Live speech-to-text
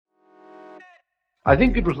I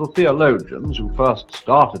think it was the theologians who first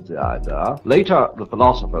started the idea. Later, the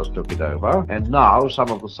philosophers took it over, and now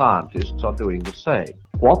some of the scientists are doing the same.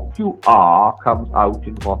 What you are comes out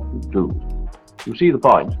in what you do. You see the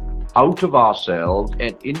point? Out of ourselves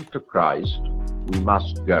and into Christ we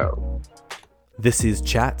must go. This is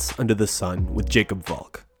Chats Under the Sun with Jacob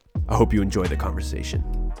Volk. I hope you enjoy the conversation.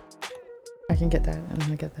 I can get that. I'm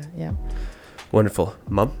gonna get that. Yeah. Wonderful.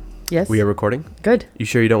 Mom? Yes. We are recording? Good. You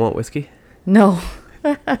sure you don't want whiskey? No.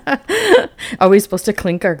 Are we supposed to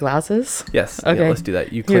clink our glasses? Yes. Okay. Yeah, let's do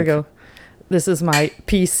that. You Here we clink. go. This is my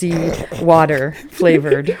PC water,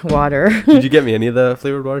 flavored water. Did you get me any of the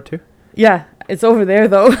flavored water too? Yeah, it's over there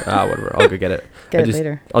though. Whatever. I'll go get it. Get it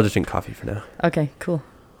later. I'll just drink coffee for now. Okay, cool.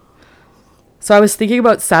 So I was thinking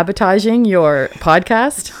about sabotaging your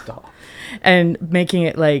podcast. Stop. And making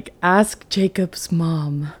it like ask Jacob's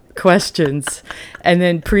mom questions and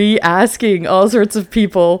then pre-asking all sorts of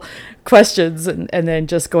people questions and then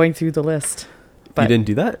just going through the list. But You didn't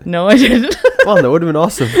do that? no, I didn't. Well, that would have been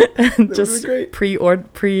awesome. Just great. pre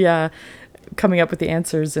coming up with the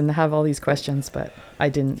answers and have all these questions, but I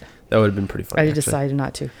didn't. That would have been pretty funny. I actually. decided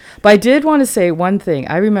not to. But I did want to say one thing.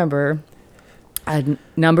 I remember a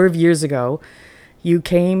number of years ago, you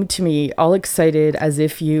came to me all excited as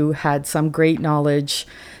if you had some great knowledge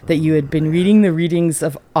that you had been reading the readings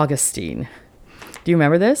of Augustine. Do you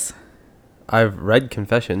remember this? I've read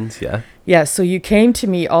Confessions, yeah. Yeah, so you came to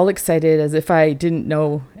me all excited as if I didn't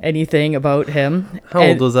know anything about him. How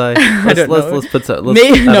old was I? don't know. Let's put some.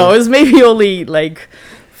 No, it was maybe only like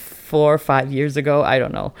 4 or 5 years ago. I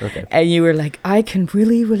don't know. Okay. And you were like, I can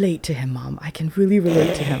really relate to him, Mom. I can really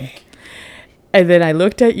relate to him. And then I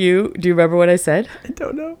looked at you. Do you remember what I said? I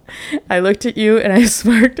don't know. I looked at you and I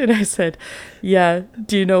smirked and I said, yeah,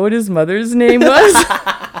 do you know what his mother's name was?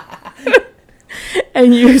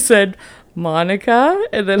 And you said, Monica.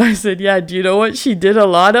 And then I said, yeah, do you know what she did a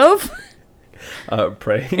lot of?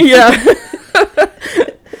 Pray. Yeah.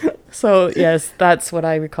 So, yes, that's what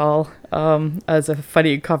I recall as a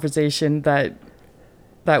funny conversation that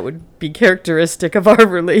would be characteristic of our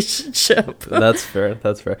relationship. That's fair.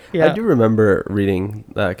 That's fair. Yeah. I do remember reading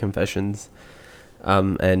Confessions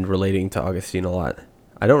and relating to Augustine a lot.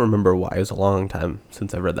 I don't remember why. It was a long time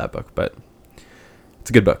since I've read that book, but it's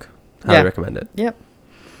a good book. Highly recommend it. Yep.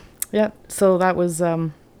 Yep. So that was,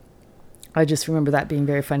 I just remember that being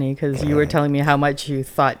very funny because you were telling me how much you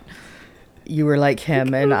thought you were like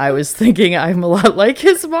him. And I was thinking I'm a lot like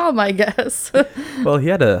his mom, I guess. Well, he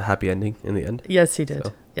had a happy ending in the end. Yes, he did.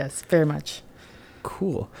 So. Yes, very much.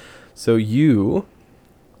 Cool. So you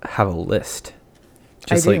have a list,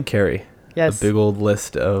 just I do. like Carrie. Yes. A big old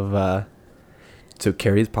list of. So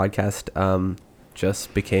Carrie's podcast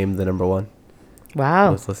just became the number one.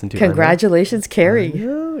 Wow. Most listened to. Congratulations, Carrie. I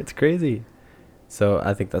know, it's crazy. So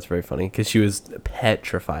I think that's very funny because she was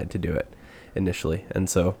petrified to do it initially, and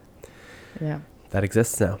so Yeah. that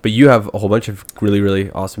exists now. But you have a whole bunch of really,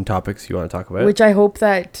 really awesome topics you want to talk about. Which I hope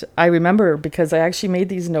that I remember because I actually made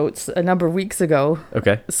these notes a number of weeks ago.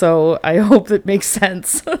 Okay. So I hope it makes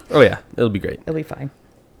sense. Oh yeah, it'll be great. It'll be fine.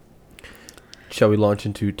 Shall we launch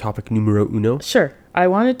into topic numero uno? Sure. I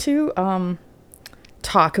wanted to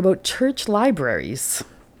talk about church libraries.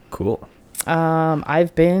 Cool.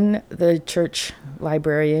 I've been the church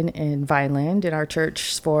librarian in Vineland in our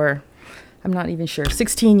church for, I'm not even sure,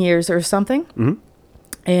 16 years or something. Mm-hmm.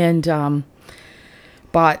 And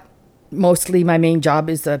but mostly my main job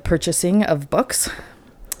is the purchasing of books.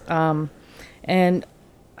 And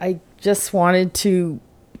I just wanted to,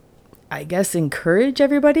 I guess, encourage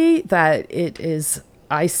everybody that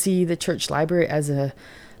I see the church library as a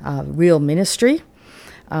real ministry.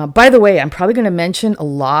 By the way, I'm probably going to mention a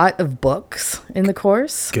lot of books in the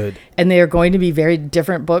course. Good. And they are going to be very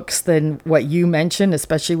different books than what you mentioned,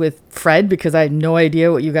 especially with Fred, because I had no idea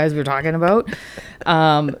what you guys were talking about.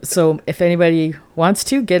 So if anybody wants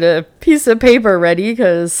to, get a piece of paper ready,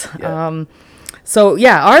 because... Yeah.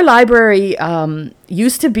 Our library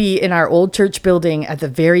used to be in our old church building at the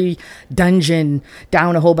very dungeon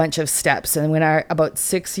down a whole bunch of steps. And when about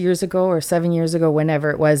 6 years ago or 7 years ago, whenever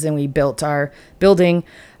it was, and we built our building,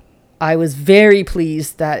 I was very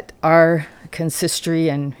pleased that our consistory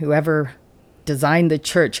and whoever designed the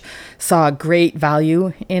church saw great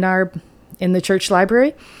value in the church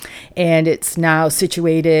library. And it's now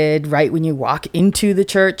situated right when you walk into the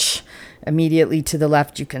church. Immediately to the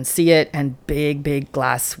left, you can see it, and big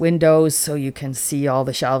glass windows, so you can see all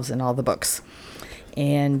the shelves and all the books.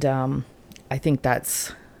 And I think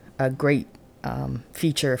that's a great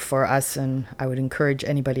feature for us, and I would encourage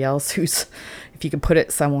anybody else if you could put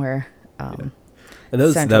it somewhere. And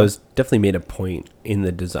that was definitely made a point in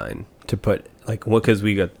the design to put like, well, because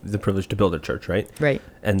we got the privilege to build a church, right? Right.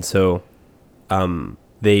 And so,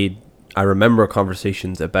 I remember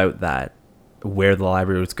conversations about that, where the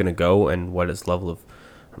library was going to go and what its level of,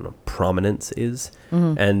 I don't know, prominence is.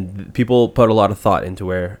 And people put a lot of thought into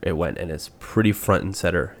where it went, and it's pretty front and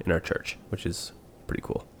center in our church, which is pretty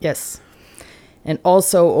cool. Yes. And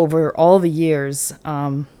also over all the years,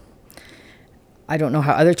 I don't know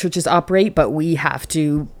how other churches operate, but we have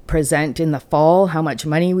to present in the fall how much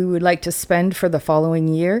money we would like to spend for the following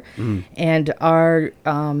year. And our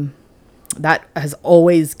that has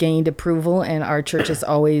always gained approval, and our church has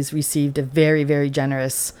always received a very, very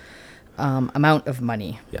generous amount of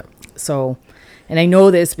money. Yeah. So, and I know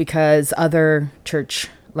this because other church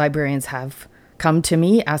librarians have come to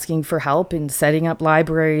me asking for help in setting up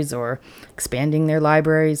libraries or expanding their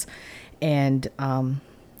libraries. And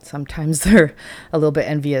sometimes they're a little bit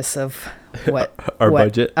envious of what Our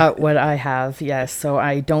budget. What I have. Yes. So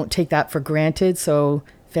I don't take that for granted. So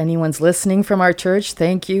if anyone's listening from our church,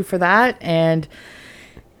 thank you for that. And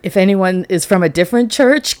if anyone is from a different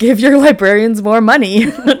church, give your librarians more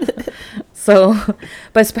money. So,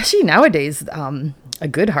 but especially nowadays, a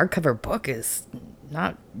good hardcover book is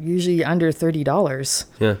not usually under $30.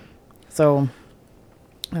 Yeah. So,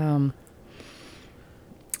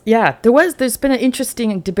 yeah, there's been an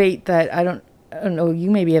interesting debate that I don't know, you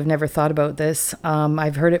maybe have never thought about this.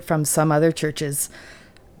 I've heard it from some other churches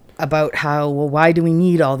about how, well, why do we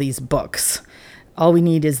need all these books? All we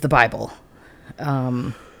need is the Bible.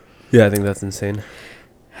 Yeah, I think that's insane.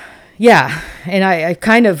 Yeah, and I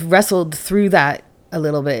kind of wrestled through that a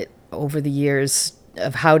little bit over the years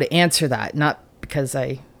of how to answer that, not because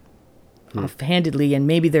I offhandedly, and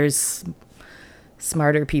maybe there's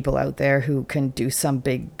smarter people out there who can do some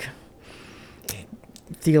big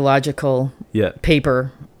theological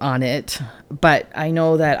paper on it, but I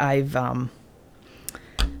know that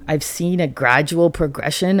I've seen a gradual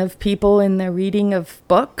progression of people in their reading of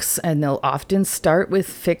books, and they'll often start with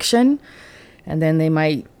fiction, and then they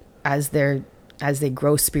might, as they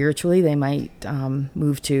grow spiritually, they might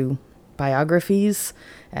move to biographies,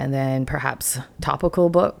 and then perhaps topical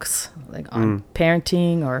books like on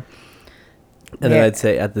parenting or. And then I'd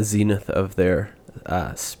say at the zenith of their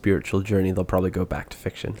spiritual journey, they'll probably go back to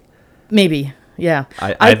fiction. Maybe. Yeah.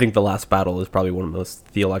 I think The Last Battle is probably one of the most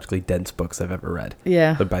theologically dense books I've ever read.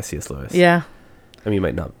 Yeah. But by C.S. Lewis. Yeah. I mean, you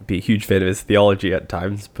might not be a huge fan of his theology at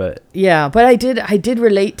times, but... Yeah, but I did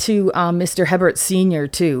relate to Mr. Hebert Sr.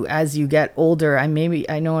 too. As you get older, I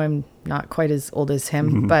know I'm not quite as old as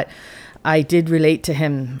him, but I did relate to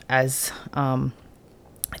him as, I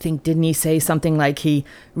think, didn't he say something like he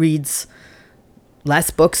reads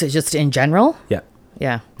less books just in general? Yeah.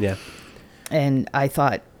 Yeah. Yeah. And I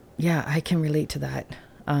thought, yeah, I can relate to that.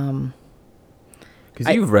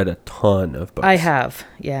 Because you've read a ton of books. I have.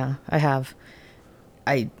 Yeah, I have.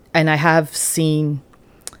 I have seen,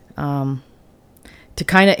 to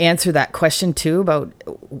kind of answer that question too about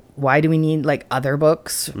why do we need like other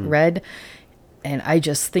books read? And I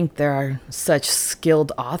just think there are such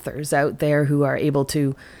skilled authors out there who are able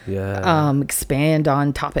to expand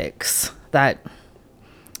on topics that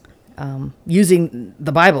using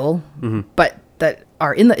the Bible, but that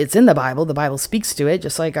are it's in the Bible. The Bible speaks to it,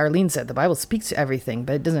 just like Arlene said. The Bible speaks to everything,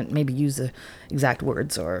 but it doesn't maybe use the exact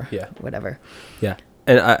words or whatever. Yeah,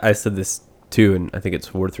 and I said this too, and I think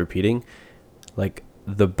it's worth repeating. Like,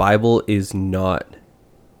 the Bible is not,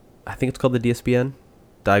 I think it's called the DSBN,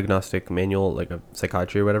 Diagnostic Manual, like a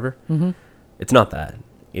psychiatry or whatever. It's not that.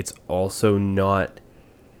 It's also not,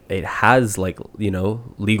 it has like,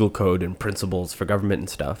 legal code and principles for government and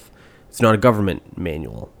stuff. It's not a government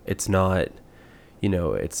manual. It's not,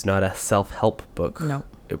 it's not a self-help book. No.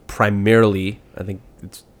 I think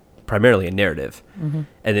it's primarily a narrative.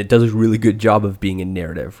 And it does a really good job of being a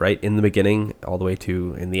narrative, right? In the beginning all the way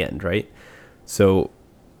to in the end, right? So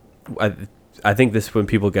I think this, when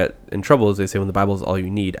people get in trouble, is they say when the Bible is all you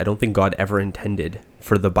need. I don't think God ever intended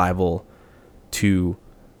for the Bible to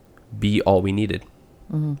be all we needed.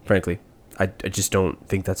 Frankly, I just don't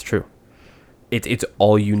think that's true. It's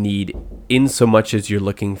all you need, in so much as you're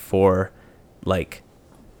looking for, like,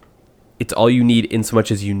 it's all you need in so much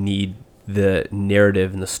as you need the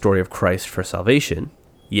narrative and the story of Christ for salvation.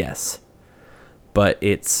 Yes. But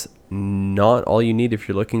it's not all you need if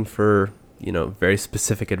you're looking for, very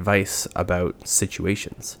specific advice about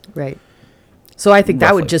situations. Right. So I think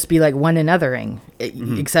that would Roughly. just be like one anothering,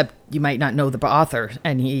 except you might not know the author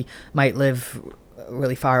and he might live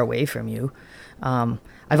really far away from you.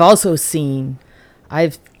 I've also seen, I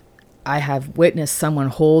have witnessed someone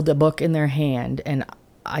hold a book in their hand, and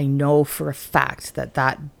I know for a fact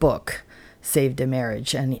that book saved a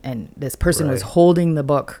marriage, and this person was Right. holding the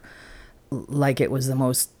book like it was the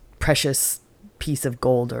most precious piece of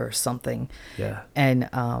gold or something. Yeah. And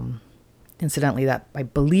incidentally, that I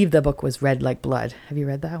believe the book was Red Like Blood. Have you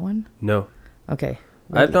read that one? No. Okay.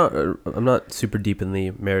 I'm not super deep in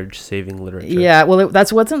the marriage saving literature. Yeah, well, I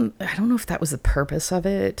don't know if that was the purpose of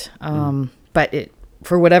it, but it,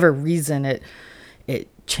 for whatever reason, it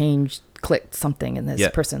clicked something in this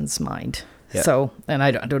person's mind. Yeah. So, and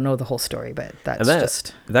I don't know the whole story, but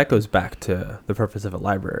that goes back to the purpose of a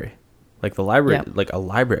library. Like the library, like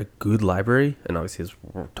a good library, and obviously as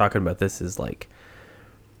we're talking about this is like,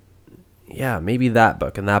 yeah, maybe that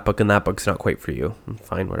book and that book and that book's not quite for you.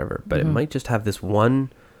 Fine, whatever. But it might just have this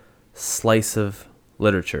one slice of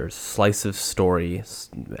literature, slice of story,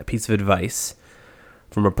 a piece of advice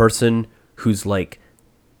from a person who's like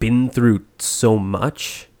been through so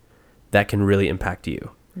much that can really impact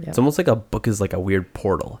you. Yeah. It's almost like a book is like a weird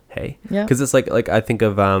portal, hey? Yeah. Because it's like I think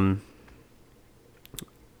of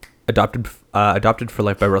Adopted for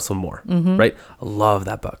Life by Russell Moore, right? I love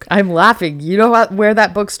that book. I'm laughing. You know where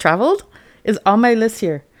that book's traveled? Is on my list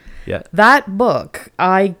here. Yeah. That book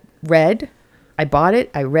I read, I bought it,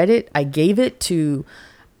 I read it, I gave it to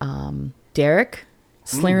Derek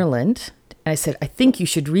Slingerland. And I said, I think you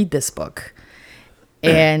should read this book.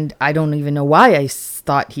 And I don't even know why I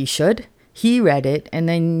thought he should. He read it, and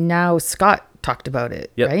then now Scott talked about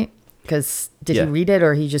it, right? Because did he read it,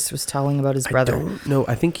 or he just was telling about his brother? I don't know.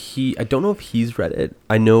 I don't know if he's read it.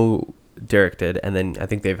 I know Derek did, and then I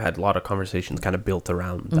think they've had a lot of conversations kind of built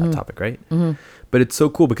around that topic, right? But it's so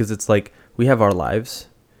cool because it's like we have our lives,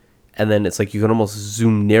 and then it's like you can almost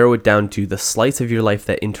narrow it down to the slice of your life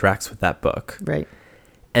that interacts with that book. Right.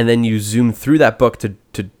 And then you zoom through that book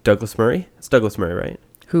to Douglas Murray. It's Douglas Murray, right?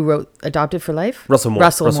 Who wrote Adopted for Life? Russell Moore.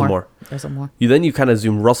 Russell Moore. You kind of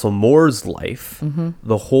zoom Russell Moore's life,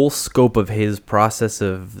 the whole scope of his process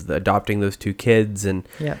of adopting those two kids and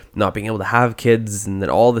not being able to have kids, and then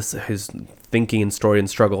all this, his thinking and story and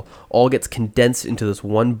struggle, all gets condensed into this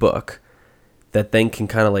one book that then can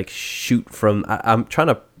kind of like shoot from. I'm trying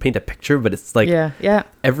to paint a picture, but it's like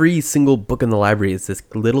every single book in the library is this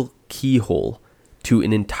little keyhole to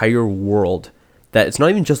an entire world. That it's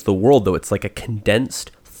not even just the world though; it's like a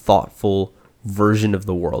condensed, thoughtful version of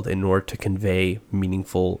the world in order to convey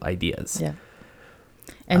meaningful ideas. Yeah.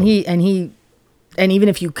 And even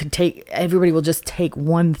if you could everybody will just take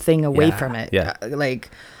one thing away from it. Yeah. Like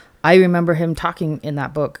I remember him talking in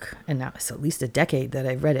that book, and now it's at least a decade that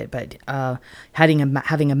I've read it, but having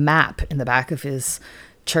a map in the back of his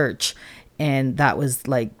church, and that was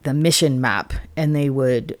like the mission map, and they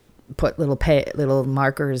would put little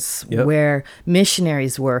markers where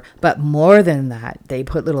missionaries were, but more than that, they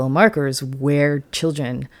put little markers where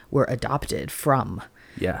children were adopted from.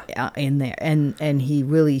 In there, and he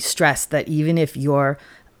really stressed that even if your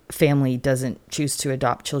family doesn't choose to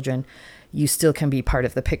adopt children, you still can be part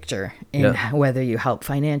of the picture in whether you help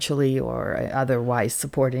financially or otherwise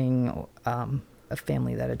supporting a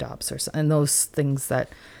family that adopts, and those things that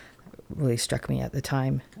really struck me at the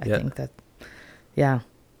time. I think that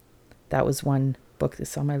that was one book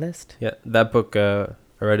that's on my list. Yeah, that book, I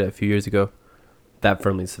read it a few years ago. That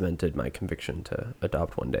firmly cemented my conviction to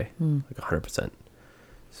adopt one day, like 100%.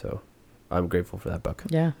 So I'm grateful for that book.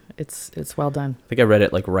 Yeah, it's well done. I think I read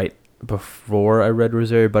it like right before I read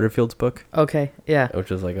Rosaria Butterfield's book. Okay, yeah.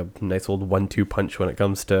 Which is like a nice old 1-2 punch when it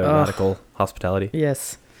comes to radical hospitality.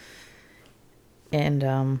 Yes. And,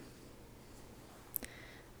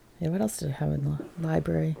 what else did I have in the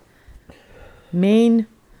library?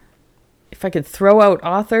 If I could throw out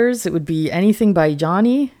authors, it would be anything by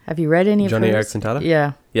Johnny. Have you read any of Johnny hers? Erickson Tata?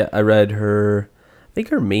 Yeah. Yeah, I read her, I think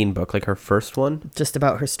her main book, like her first one. Just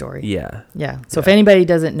about her story. Yeah. Yeah. So if anybody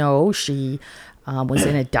doesn't know, she was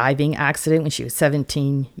in a diving accident when she was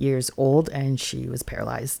 17 years old, and she was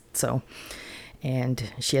paralyzed.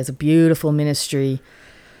 And she has a beautiful ministry.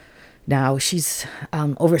 Now she's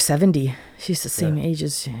over 70. She's the same age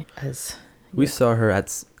as we saw her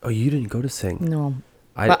at... Oh, you didn't go to Sing? No.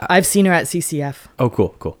 I've seen her at CCF. Oh,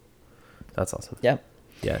 cool. That's awesome. Yep.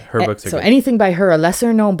 Yeah, her books are so good. Anything by her. A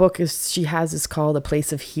lesser known book she has is called A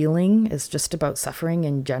Place of Healing. It's just about suffering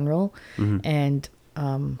in general. And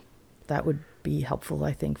that would be helpful,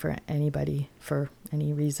 I think, for anybody for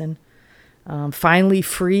any reason. Finally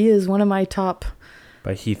Free is one of my top.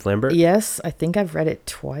 By Heath Lambert? Yes, I think I've read it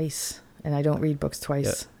twice, and I don't read books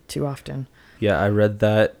twice too often. Yeah, I read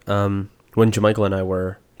that when Jamichael and I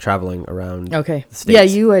were traveling around the States. Yeah,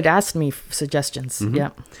 you had asked me for suggestions. Yeah.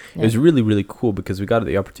 It was really, really cool because we got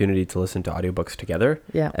the opportunity to listen to audiobooks together.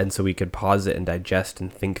 Yeah. And so we could pause it and digest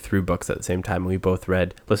and think through books at the same time. And we both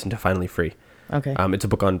listened to Finally Free. Okay. It's a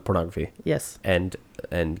book on pornography. Yes. And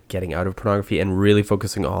getting out of pornography and really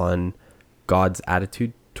focusing on God's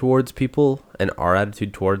attitude towards people and our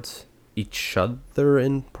attitude towards each other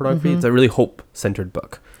in pornography. It's a really hope-centered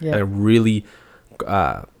book. Yeah. And a really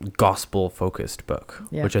gospel-focused book,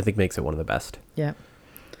 Yeah. which I think makes it one of the best. Yeah.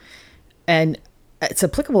 And it's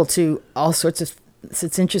applicable to all sorts of. So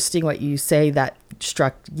it's interesting what you say that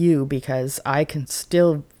struck you, because I can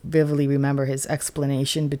still vividly remember his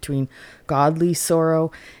explanation between godly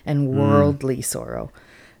sorrow and worldly sorrow.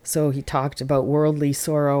 So he talked about worldly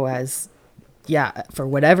sorrow as, yeah, for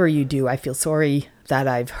whatever you do, I feel sorry that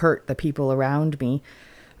I've hurt the people around me,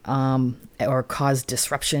 or caused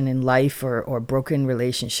disruption in life, or broken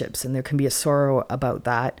relationships. And there can be a sorrow about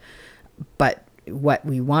that. But what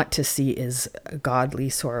we want to see is a godly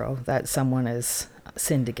sorrow, that someone has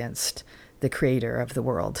sinned against the creator of the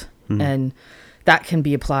world. And that can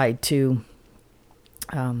be applied to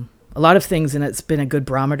a lot of things. And it's been a good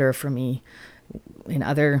barometer for me in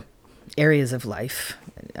other areas of life,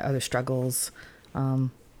 other struggles.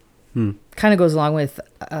 Kind of goes along with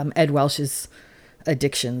Ed Welch's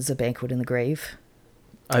Addictions, A Banquet in the Grave.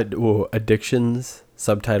 Addictions,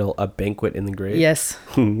 subtitle, A Banquet in the Grave. Yes.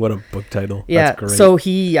 What a book title. Yeah. That's great. So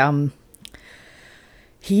he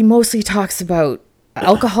mostly talks about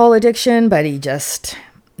alcohol addiction, but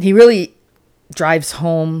he really drives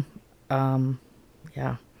home,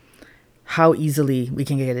 how easily we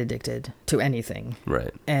can get addicted to anything.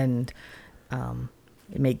 Right. And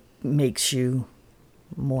it makes you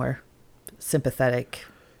more sympathetic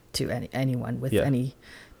to anyone with any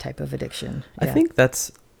type of addiction. I think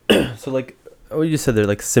that's so, like what you said there,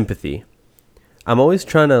 like sympathy. I'm always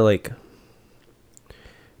trying to, like,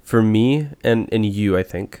 for me and you, I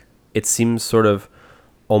think it seems sort of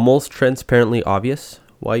almost transparently obvious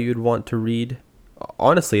why you'd want to read,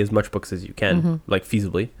 honestly, as much books as you can, like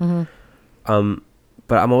feasibly.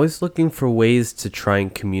 But I'm always looking for ways to try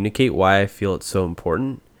and communicate why I feel it's so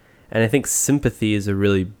important. And I think sympathy is a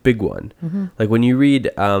really big one. Like when you read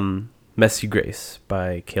Messy Grace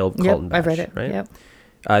by Caleb Kaltenbach, I've read it. right? Yep.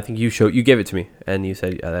 I think you gave it to me and you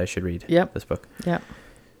said that I should read this book. Yep.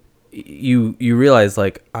 You realize,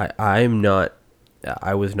 like, I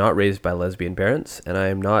was not raised by lesbian parents, and I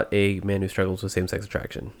am not a man who struggles with same-sex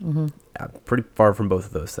attraction. I'm pretty far from both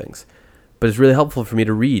of those things. But it's really helpful for me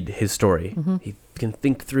to read his story. He can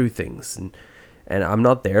think through things, and I'm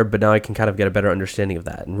not there, but now I can kind of get a better understanding of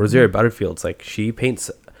that. And Rosaria Butterfield's, like, she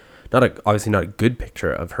paints obviously not a good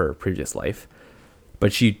picture of her previous life,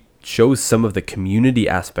 but she shows some of the community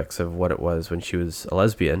aspects of what it was when she was a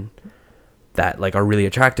lesbian that, like, are really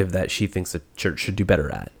attractive, that she thinks the church should do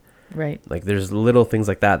better at. Right. Like, there's little things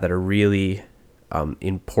like that are really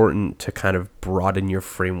important to kind of broaden your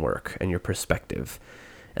framework and your perspective.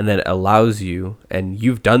 And that allows you, and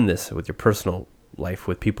you've done this with your personal life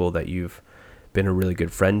with people that you've been a really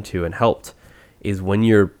good friend to and helped, is when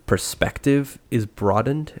your perspective is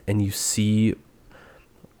broadened and you see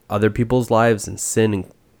other people's lives and sin and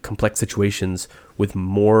complex situations with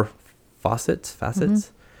more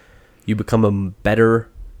facets, you become a better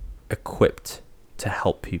equipped to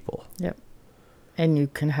help people. Yep. And you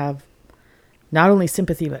can have not only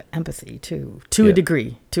sympathy, but empathy too, to a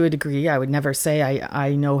degree. To a degree, I would never say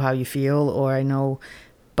I know how you feel, or I know,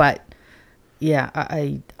 but yeah,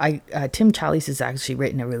 Tim Challies has actually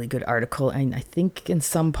written a really good article, and I think in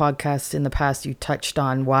some podcasts in the past you touched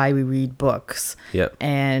on why we read books. Yep.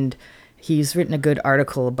 And he's written a good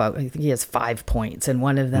article about, I think he has 5 points, and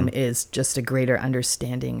one of them is just a greater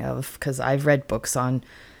understanding of, because I've read books on,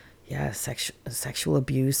 sexual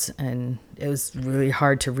abuse, and it was really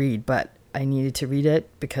hard to read, but I needed to read it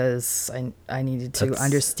because I needed to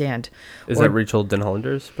understand. Is that Rachel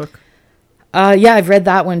Denhollander's book? Yeah, I've read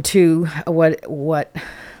that one too. What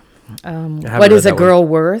is a girl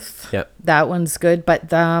worth? Yep. That one's good. But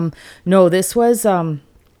no, this was On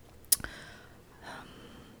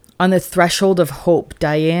the Threshold of Hope.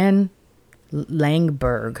 Diane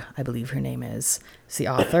Langberg, I believe her name is the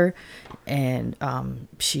author, and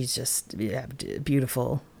she's just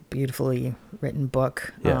beautifully written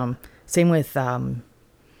book. Yeah. Same with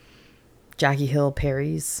Jackie Hill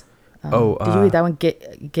Perry's. Did you read that one?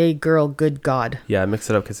 Gay Girl, Good God. Yeah, I mix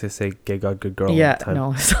it up because they say gay God, good girl. Yeah,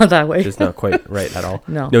 no, it's not that way. It's not quite right at all.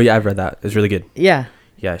 No, yeah, I've read that. It's really good. Yeah.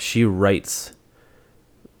 Yeah, she writes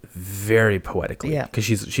very poetically. Yeah. Because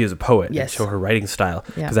she is a poet. Yes. So her writing style.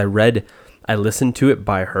 Yeah. Because I listened to it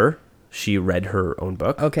by her. She read her own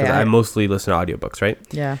book. Okay. I mostly listen to audiobooks, right?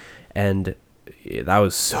 Yeah. And that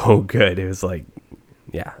was so good. It was like,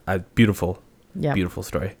 a beautiful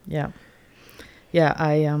story. Yeah. Yeah,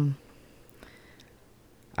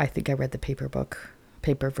 I think I read the paper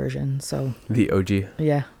version, so The OG.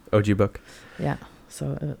 Yeah. OG book. Yeah.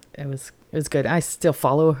 So it was It was good. I still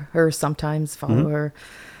follow her sometimes, follow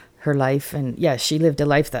her life. And yeah, she lived a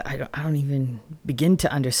life that I don't even begin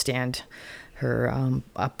to understand her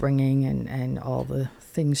upbringing and all the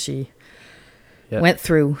things she went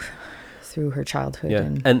through her childhood. Yeah.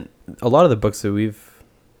 And a lot of the books that we've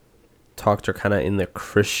talked are kind of in the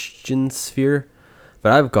Christian sphere,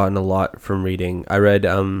 but I've gotten a lot from reading. I read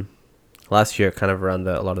last year, kind of around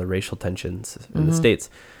a lot of the racial tensions in the States.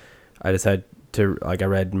 I decided to, I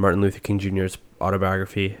read Martin Luther King Jr.'s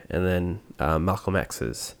autobiography and then Malcolm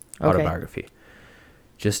X's autobiography,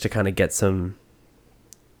 just to kind of get some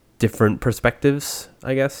different perspectives,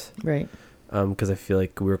 I guess. Right. Because I feel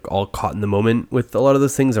like we were all caught in the moment with a lot of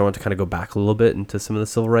those things. I want to kind of go back a little bit into some of the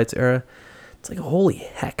civil rights era. It's like, holy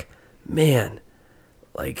heck, man,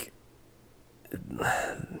 like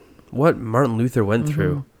what Martin Luther went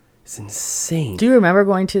through is insane. Do you remember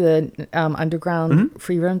going to the underground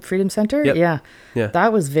Freedom Center? Yep. Yeah.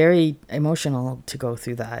 That was very emotional to go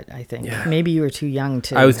through that, I think. Yeah. Maybe you were too young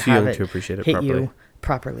to I was too have young it to appreciate it hit properly. you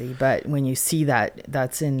properly. But when you see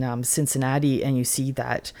that's in Cincinnati, and you see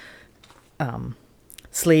that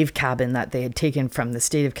slave cabin that they had taken from the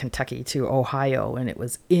state of Kentucky to Ohio, and it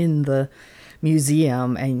was in the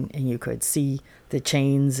museum, and you could see the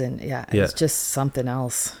chains, and it's just something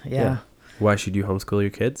else. Yeah. Why should you homeschool your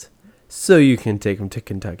kids? So you can take them to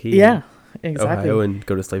Kentucky. Yeah, exactly. Ohio and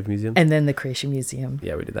go to slave museum. And then the Creation Museum.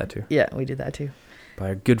 Yeah, we did that too. Yeah, we did that too. By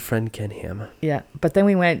our good friend Ken Ham. Yeah, but then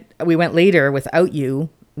we went later without you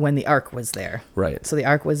when the Ark was there. Right. So the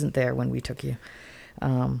Ark wasn't there when we took you.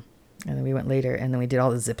 And then we went later, and then we did all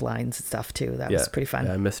the zip lines and stuff too. That was pretty fun.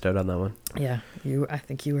 Yeah, I missed out on that one. Yeah, I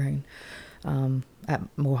think you were in, at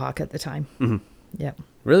Mohawk at the time. Mm-hmm. Yeah.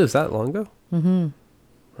 Really? Was that long ago? Mm-hmm.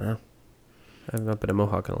 Wow. I have not been at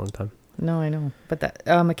Mohawk in a long time. No, I know. But that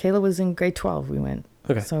Michaela was in grade 12. We went.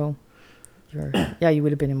 Okay. So, you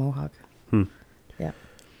would have been in Mohawk. Yeah.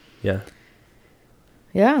 Yeah.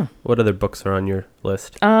 Yeah. What other books are on your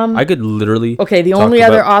list? I could literally. Okay, the only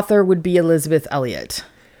other author would be Elizabeth Elliot.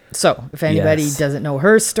 So, if anybody doesn't know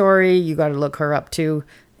her story, you got to look her up too.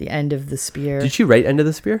 The End of the Spear. Did she write End of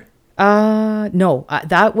the Spear? No.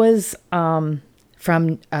 That was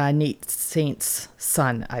from Nate Saint's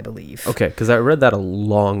son, I believe. Okay, because I read that a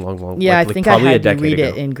long Yeah, like, I think probably I a had to decade read ago.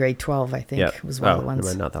 it in grade 12. I think was one of the ones. Never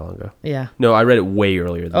mind, not that long ago. Yeah. No, I read it way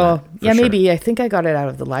earlier than that. Oh, yeah, sure. maybe. I think I got it out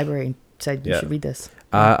of the library and said you should read this.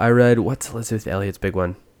 I read, what's Elizabeth Elliot's big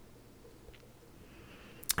one?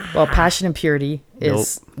 Well, Passion and Purity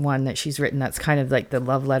is one that she's written. That's kind of like the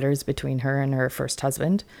love letters between her and her first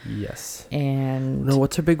husband. Yes. And no,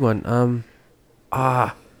 what's her big one?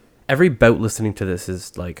 Every bout listening to this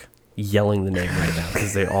is like yelling the name right now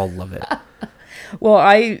because they all love it. Well,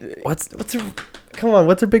 what's her? Come on,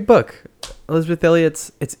 what's her big book? Elizabeth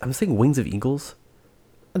Elliot's. I'm saying Wings of Eagles.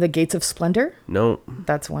 The Gates of Splendor. No,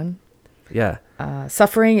 that's one. Yeah.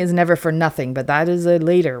 Suffering is Never for Nothing, but that is a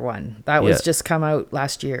later one. That was just come out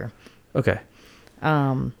last year. Okay.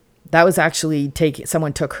 That was actually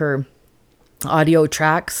someone took her audio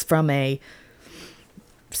tracks from a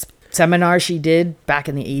seminar she did back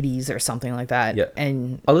in the 80s or something like that. Yeah.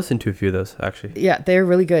 And I'll listen to a few of those actually. Yeah, they're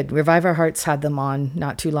really good. Revive Our Hearts had them on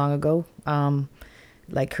not too long ago.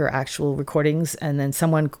 Like her actual recordings, and then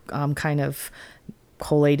someone kind of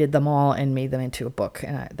collated them all and made them into a book,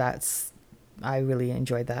 and I really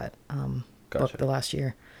enjoyed that book the last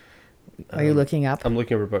year. Are you looking up? I'm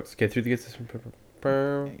looking over books. Okay, Through the Gates of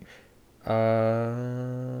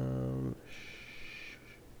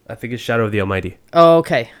I think it's Shadow of the Almighty. Oh,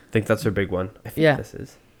 okay. I think that's her big one. I think this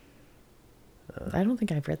is. I don't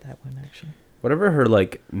think I've read that one actually. Whatever her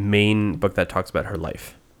like main book that talks about her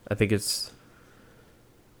life. I think it's.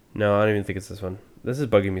 No, I don't even think it's this one. This is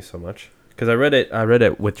bugging me so much because I read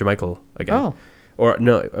it with Jermichael again. Oh. Or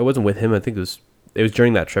no, it wasn't with him. I think it was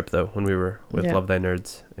during that trip though when we were with Love Thy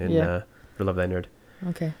Nerds for Love Thy Nerd.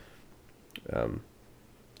 Okay.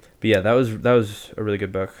 But yeah, that was a really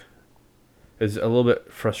good book. It was a little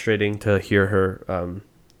bit frustrating to hear her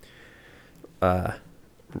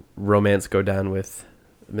romance go down with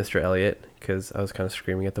Mr. Elliot because I was kind of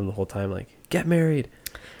screaming at them the whole time like, get married.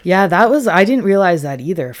 Yeah, I didn't realize that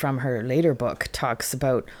either from her later book. Talks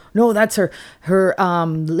about, no, that's her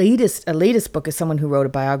latest book is someone who wrote a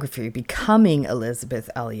biography becoming Elizabeth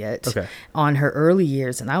Elliot on her early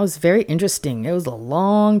years. And that was very interesting. It was a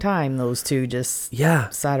long time those two just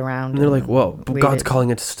sat around. And they're like, whoa, God's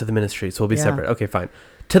calling us to the ministry, so we'll be separate. Okay, fine.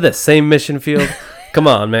 To the same mission field. Come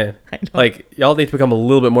on, man. Like, y'all need to become a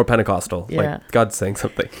little bit more Pentecostal. Yeah. Like, God's saying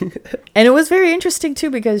something. And it was very interesting, too,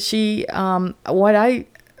 because she,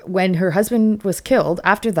 when her husband was killed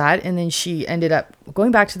after that, and then she ended up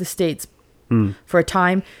going back to the States for a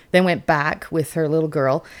time, then went back with her little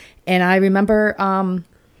girl. And I remember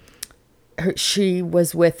she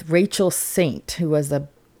was with Rachel Saint, who was the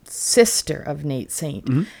sister of Nate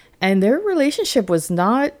Saint. And their relationship was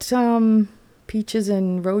not peaches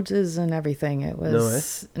and roses and everything. It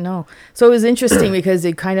was no. So it was interesting because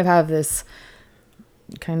they kind of have this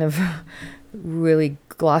kind of really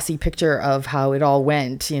glossy picture of how it all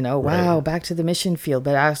went, wow, back to the mission field.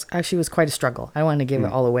 But actually it was quite a struggle. I don't want to give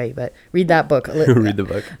it all away, but read that book. Read the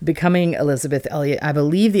book. Becoming Elizabeth Elliot. I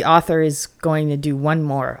believe the author is going to do one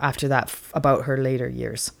more after that about her later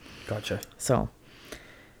years. Gotcha. So,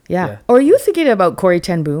 yeah. Or are you thinking about Corrie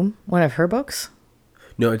Ten Boom, one of her books?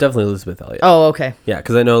 No, definitely Elizabeth Elliot. Oh, okay. Yeah,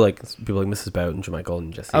 because I know like people like Mrs. Bout and Jermichael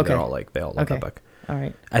and Jesse. Okay. They all love that book. All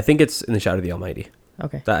right. I think it's In the Shadow of the Almighty.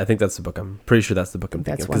 Okay. I think that's the book. I'm pretty sure that's the book I'm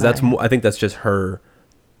thinking because I think that's just her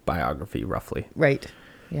biography roughly. Right.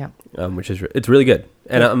 Yeah. Which is it's really good.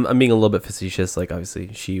 And I'm being a little bit facetious. Like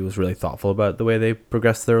obviously she was really thoughtful about the way they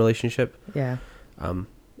progressed their relationship. Yeah.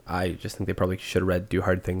 I just think they probably should have read Do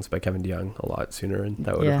Hard Things by Kevin DeYoung a lot sooner, and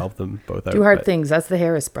that would have helped them both out. Do Hard Things. That's the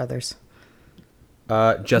Harris brothers.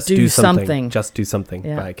 Just Do Something. Just Do Something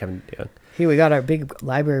by Kevin DeYoung. Here we got our big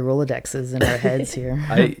library Rolodexes in our heads here.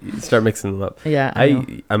 I start mixing them up. Yeah,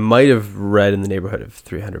 I might have read in the neighborhood of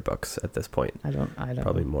 300 books at this point. I don't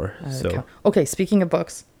probably more. So okay, speaking of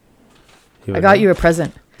books, I got you a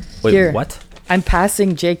present. Wait, here, what? I'm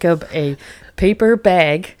passing Jacob a paper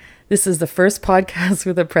bag. This is the first podcast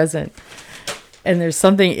with a present, and there's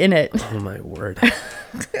something in it. Oh my word!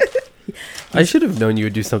 I should have known you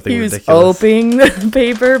would do something ridiculous. He was opening the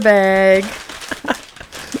paper bag.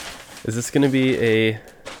 Is this going to be a...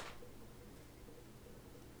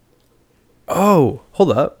 Oh,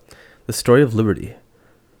 hold up. The Story of Liberty.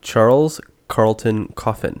 Charles Carlton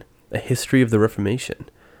Coffin. A History of the Reformation.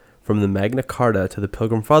 From the Magna Carta to the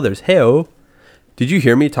Pilgrim Fathers. Hey-o. Did you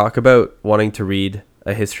hear me talk about wanting to read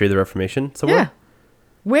A History of the Reformation somewhere? Yeah.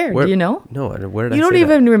 Where? Do you know? No, where did I say that? You don't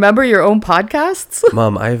even remember your own podcasts?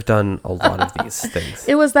 Mom, I've done a lot of these things.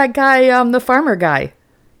 It was that guy, the farmer guy.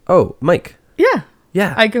 Oh, Mike. Yeah.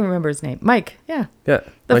 Yeah. I can remember his name. Mike. Yeah. Yeah.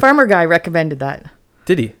 The farmer guy recommended that.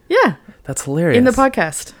 Did he? Yeah. That's hilarious. In the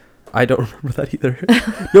podcast. I don't remember that either.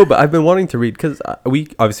 No, but I've been wanting to read because we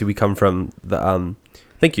come from the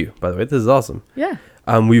thank you, by the way. This is awesome. Yeah.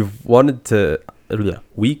 We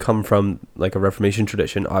come from like a Reformation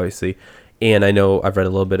tradition, obviously. And I know I've read a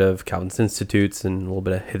little bit of Calvinist Institutes and a little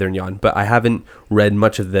bit of Hither and Yon, but I haven't read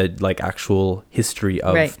much of the like actual history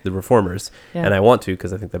of the Reformers, and I want to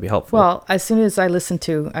because I think that'd be helpful. Well, as soon as I listened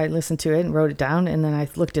to it and wrote it down, and then I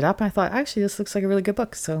looked it up, and I thought actually this looks like a really good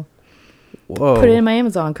book, so put it in my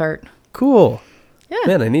Amazon cart. Cool. Yeah.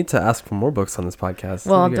 Man, I need to ask for more books on this podcast.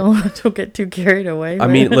 Well, don't get too carried away. I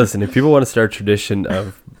mean, listen, if people want to start a tradition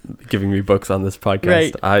of giving me books on this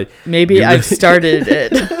podcast, I've started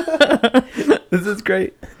it. This is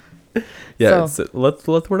great. Yeah, so let's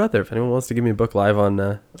word out there. If anyone wants to give me a book live on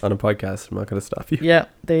a podcast, I'm not going to stop you. Yeah,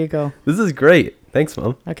 there you go. This is great. Thanks,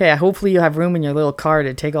 Mom. Okay, hopefully you have room in your little car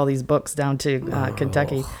to take all these books down to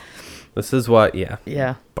Kentucky. This is what, yeah.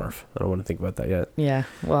 Barf. I don't want to think about that yet. Yeah,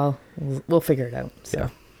 well, we'll figure it out. So. Yeah.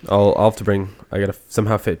 I'll have to I got to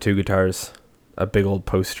somehow fit 2 guitars, a big old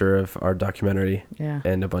poster of our documentary,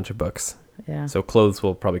 and a bunch of books. Yeah. So clothes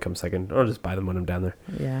will probably come second, or I'll just buy them when I'm down there.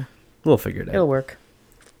 Yeah. We'll figure it out. It'll work.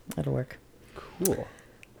 Cool.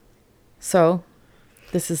 So,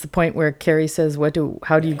 this is the point where Carrie says,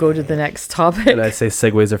 how do you go to the next topic? And I say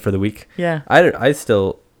segues are for the week. Yeah. How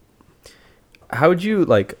would you,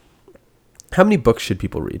 like, how many books should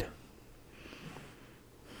people read?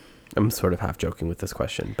 I'm sort of half joking with this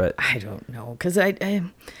question, but I don't know, because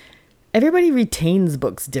everybody retains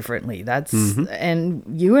books differently. And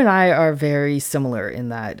you and I are very similar in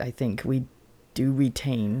that I think we do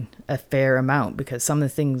retain a fair amount because some of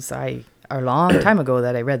the things are a long time ago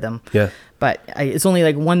that I read them. Yeah. But it's only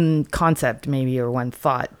like one concept maybe or one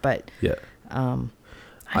thought. But yeah.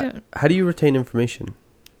 How do you retain information?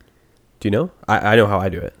 Do you know? I know how I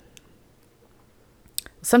do it.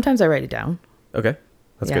 Sometimes I write it down. Okay.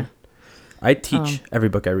 That's good. I teach every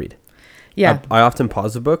book I read. Yeah. I often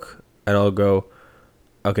pause a book and I'll go,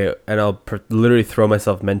 okay, and I'll literally throw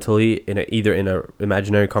myself mentally either in a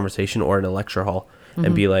imaginary conversation or in a lecture hall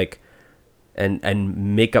and be like,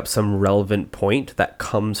 and make up some relevant point that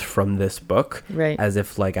comes from this book, right? As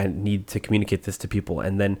if like I need to communicate this to people.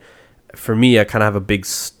 And then for me, I kind of have a big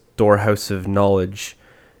storehouse of knowledge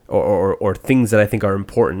or things that I think are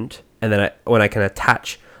important. And then when I can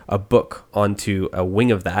attach a book onto a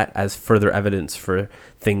wing of that as further evidence for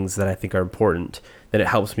things that I think are important, then it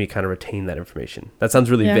helps me kind of retain that information. That sounds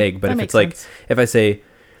really vague, but if it's like, if I say,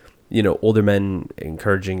 older men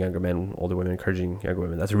encouraging younger men, older women encouraging younger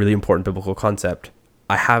women. That's a really important biblical concept.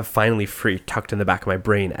 I have finally free tucked in the back of my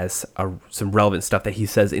brain as some relevant stuff that he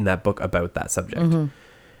says in that book about that subject.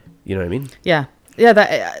 You know what I mean? Yeah.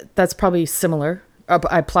 That's probably similar.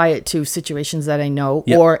 I apply it to situations that I know,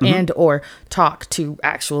 Yeah. or talk to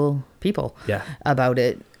actual people Yeah. about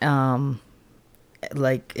it.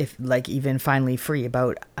 Even finally free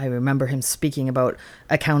about, I remember him speaking about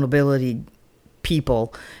accountability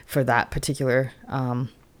people for that particular,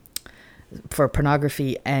 for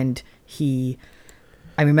pornography. And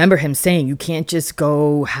I remember him saying, you can't just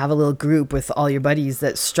go have a little group with all your buddies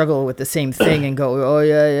that struggle with the same thing and go, oh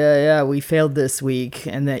yeah, we failed this week.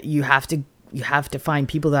 And that you have to find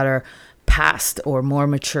people that are past or more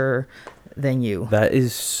mature than you. That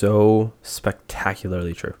is so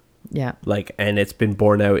spectacularly true. Yeah. And it's been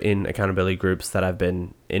borne out in accountability groups that I've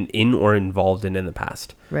been in or involved in the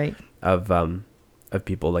past. Right. Of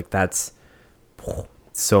people. That's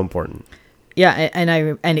so important. Yeah,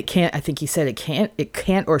 and it can't. I think he said it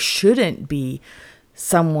can't or shouldn't be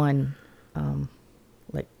someone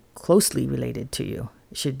closely related to you.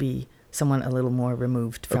 It should be someone a little more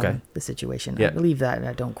removed from the situation. Yeah. I believe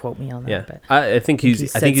that. Don't quote me on that. Yeah, But I think he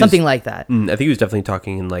said something like that. I think he was definitely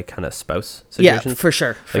talking in kind of spouse Yeah, situations. for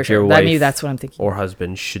sure. For Your sure. wife That's what I'm thinking. or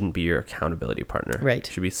husband shouldn't be your accountability partner. Right.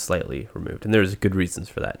 Should be slightly removed, and there's good reasons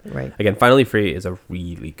for that. Right. Again, Finally Free is a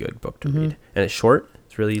really good book to read, and it's short.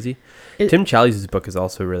 It's really easy. Tim Challies' book is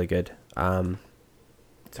also really good.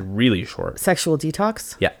 It's really short. Sexual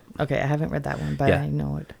Detox. Yeah. Okay, I haven't read that one, but Yeah. I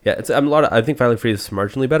know it. Yeah, it's I think Finally Free is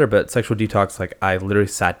marginally better, but Sexual Detox, I literally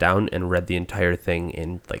sat down and read the entire thing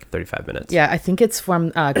in 35 minutes. Yeah, I think it's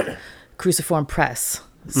from Cruciform Press.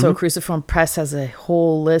 So Cruciform Press has a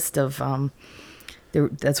whole list of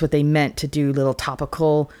that's what they meant to do, little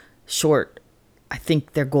topical short. I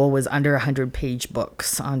think their goal was under 100-page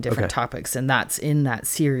books on different topics, and that's in that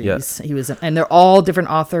series. Yeah. And they're all different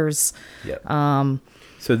authors. Yeah.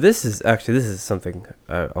 So this is something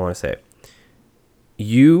I want to say.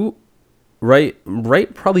 You, right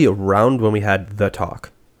probably around when we had the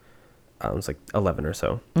talk, it was 11 or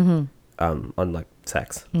so, on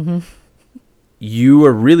sex. You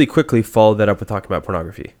were really quickly followed that up with talking about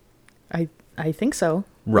pornography. I think so.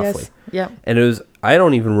 Roughly. Yes. Yeah. And it was, I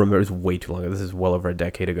don't even remember, it was way too long ago. This is well over a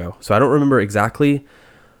decade ago. So I don't remember exactly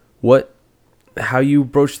how you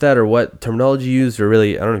broached that or what terminology you used, or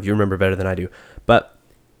really, I don't know if you remember better than I do, but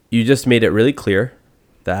you just made it really clear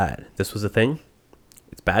that this was a thing.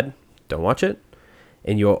 It's bad. Don't watch it.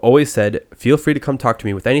 And you always said, feel free to come talk to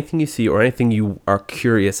me with anything you see or anything you are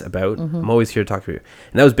curious about. I'm always here to talk to you.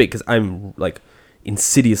 And that was big because I'm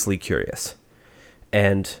insidiously curious.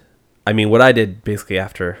 And I mean, what I did basically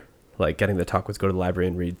after getting the talk was go to the library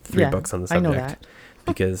and read 3 books on the subject. I know that.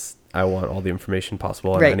 Because I want all the information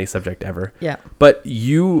possible on any subject ever. Yeah. But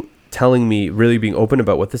you telling me, really being open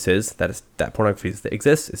about what this is, that pornography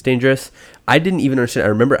exists, it's dangerous. I didn't even understand. I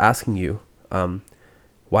remember asking you,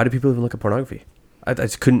 why do people even look at pornography? I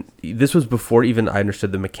just couldn't. This was before even I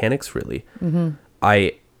understood the mechanics really.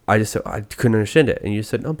 I couldn't understand it, and you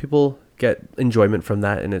said, no, people get enjoyment from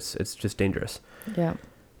that, and it's just dangerous. Yeah.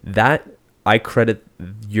 That I credit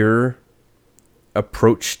your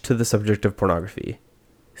approach to the subject of pornography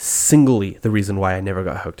singly the reason why I never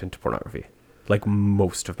got hooked into pornography, like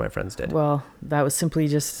most of my friends did. Well, that was simply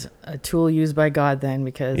just a tool used by God then,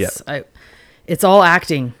 because it's all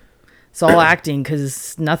acting. It's all acting,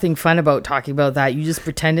 because nothing fun about talking about that. You just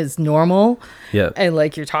pretend it's normal. Yeah. And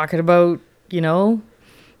you're talking about,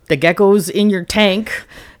 the geckos in your tank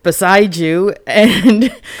beside you,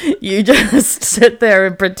 and you just sit there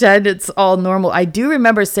and pretend it's all normal. I do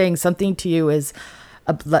remember saying something to you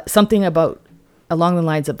something about along the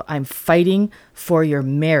lines of, I'm fighting for your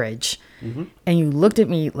marriage. And you looked at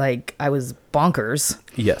me like I was bonkers.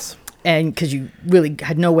 Yes. And because you really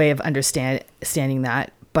had no way of understanding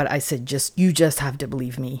that. But I said, you just have to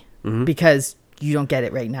believe me, because you don't get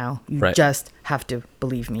it right now. You just have to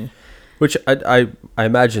believe me. Which I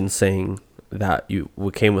imagine saying that you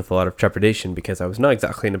came with a lot of trepidation, because I was not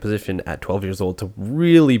exactly in a position at 12 years old to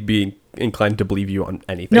really be inclined to believe you on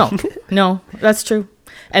anything. No, that's true.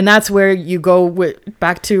 And that's where you go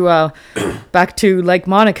back to like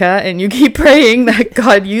Monica, and you keep praying that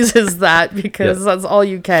God uses that, because that's all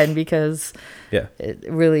you can, because it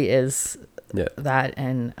really is that.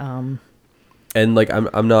 And I'm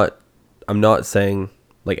not saying,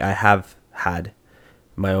 I have had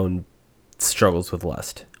my own struggles with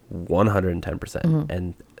lust 110%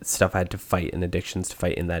 and stuff I had to fight, and addictions to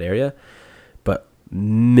fight in that area, but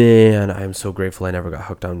man, I am so grateful I never got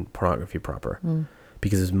hooked on pornography proper,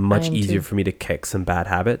 because it's much easier for me to kick some bad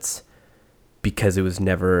habits because it was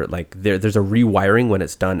never like there's a rewiring when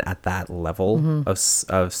it's done at that level of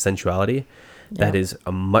sensuality that is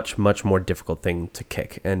a much more difficult thing to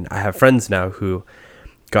kick. And I have friends now who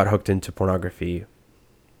got hooked into pornography,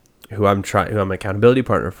 who I'm an accountability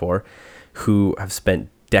partner for, who have spent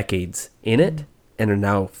decades in it and are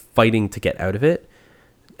now fighting to get out of it.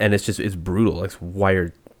 And it's brutal. It's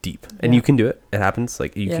wired deep, and you can do it. It happens.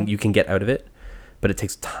 Like you can get out of it, but it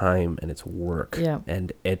takes time and it's work. Yeah.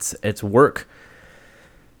 And it's work.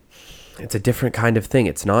 It's a different kind of thing.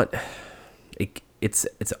 It's not, it's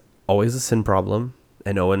always a sin problem.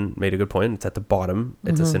 And Owen made a good point. It's at the bottom.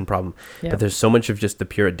 It's a sin problem, but there's so much of just the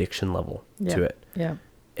pure addiction level to it. Yeah.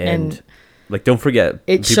 And like, don't forget,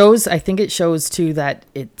 I think it shows too that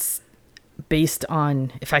it's based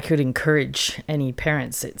on, if I could encourage any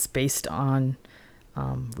parents, it's based on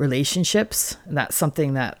relationships. And that's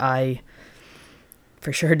something that I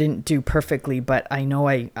for sure didn't do perfectly, but I know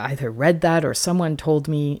I either read that or someone told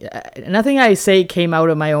me. Nothing I say came out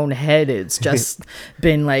of my own head. It's just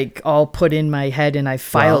been like all put in my head, and I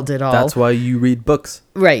filed it all. That's why you read books.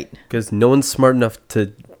 Right. Because no one's smart enough to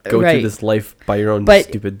go through this life by your own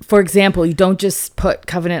stupid... For example, you don't just put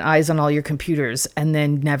Covenant Eyes on all your computers and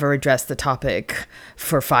then never address the topic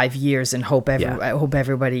for 5 years and hope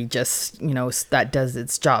everybody just, that does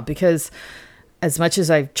its job. Because as much as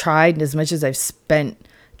I've tried and as much as I've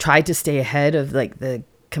tried to stay ahead of like the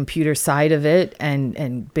computer side of it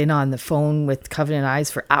and been on the phone with Covenant Eyes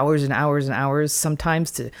for hours and hours and hours sometimes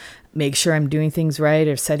to make sure I'm doing things right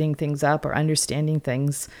or setting things up or understanding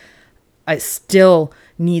things, it still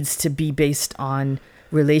needs to be based on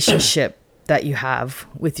relationship that you have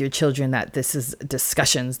with your children, that this is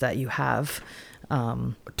discussions that you have.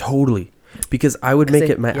 Totally. Because I would make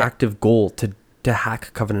it my active goal to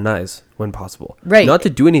hack Covenant Eyes when possible. Right. Not to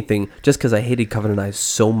do anything just because I hated Covenant Eyes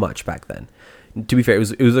so much back then. To be fair, it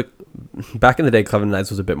was back in the day, Covenant Eyes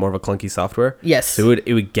was a bit more of a clunky software. Yes. So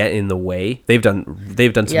it would get in the way. They've done some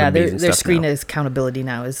amazing stuff. Their screen accountability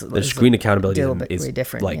now is their screen accountability is way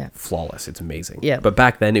different, like flawless. It's amazing. Yeah. But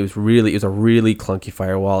back then it was a really clunky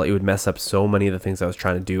firewall. It would mess up so many of the things I was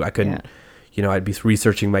trying to do. I couldn't, I'd be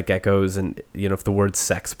researching my geckos, and if the word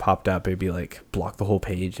sex popped up, it'd be like block the whole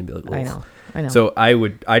page and be like, ugh. I know. So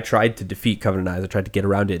I tried to defeat Covenant Eyes. I tried to get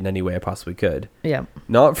around it in any way I possibly could. Yeah.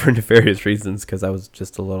 Not for nefarious reasons, because I was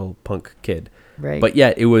just a little punk kid. Right. But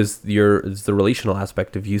yeah, it's the relational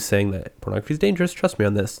aspect of you saying that pornography is dangerous. Trust me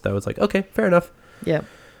on this. That was like, okay, fair enough. Yeah.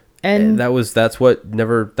 And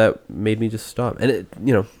that made me just stop. And it,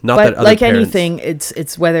 not but that other like parents, anything,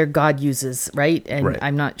 it's whether God uses, right? And right.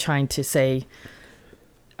 I'm not trying to say,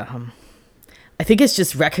 I think it's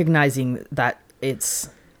just recognizing that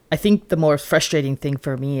I think the more frustrating thing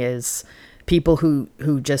for me is people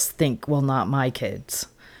who just think, well, not my kids,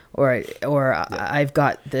 or I've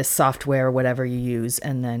got this software, whatever you use,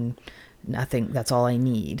 and then nothing, that's all I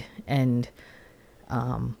need. And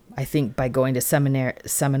I think by going to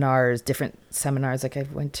seminars, different seminars, like I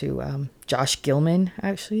went to, Josh Gilman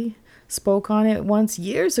actually spoke on it once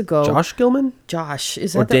years ago. Josh Gilman? Josh.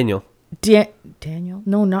 Is or that Daniel? Daniel?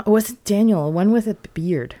 No, it wasn't Daniel. One with a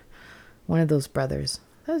beard. One of those brothers.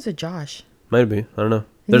 That was a Josh. Might be. I don't know.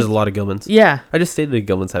 There's a lot of Gilmans. Yeah. I just stayed at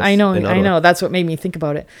Gilman's house. I know. That's what made me think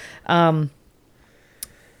about it.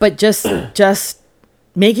 But just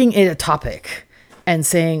making it a topic and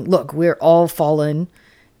saying, look, we're all fallen.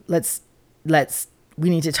 We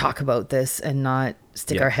need to talk about this and not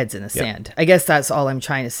stick our heads in the sand. I guess that's all I'm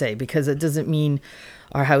trying to say, because it doesn't mean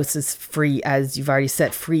our house is free, as you've already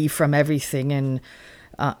set free from everything and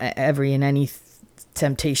any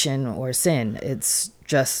temptation or sin. It's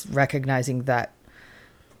just recognizing that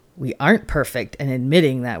we aren't perfect and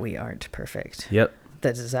admitting that we aren't perfect. Yep.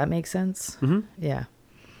 Does that make sense? Mm-hmm. Yeah.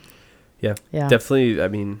 Yeah. Definitely. I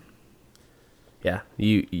mean, yeah,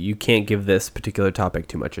 you can't give this particular topic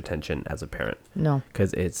too much attention as a parent. No.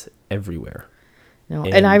 Because it's everywhere. No.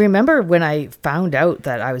 And I remember when I found out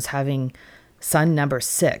that I was having son number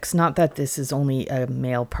 6, not that this is only a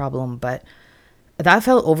male problem, but that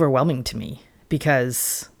felt overwhelming to me,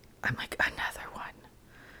 because I'm like,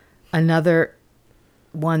 another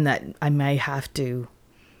one that I may have to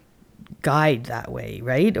guide that way,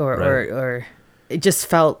 right? Or it just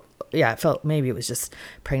felt, maybe it was just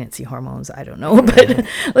pregnancy hormones, I don't know, but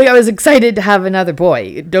like I was excited to have another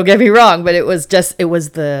boy, don't get me wrong, but it was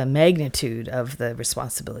the magnitude of the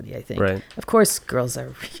responsibility, I think. Right. Of course, girls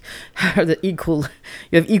are the equal,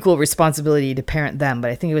 you have equal responsibility to parent them, but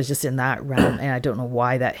I think it was just in that realm, and I don't know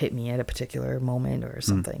why that hit me at a particular moment or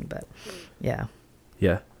something, but yeah.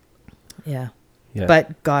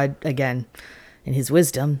 But God, again, in his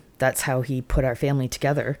wisdom, that's how he put our family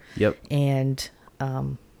together. Yep. And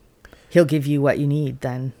he'll give you what you need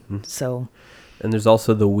then. So, And there's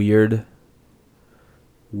also the weird,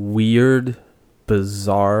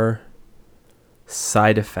 bizarre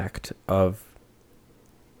side effect of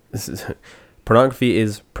pornography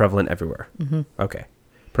is prevalent everywhere. Okay.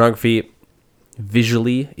 Pornography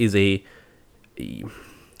visually is a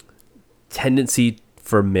tendency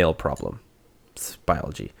for male problem. It's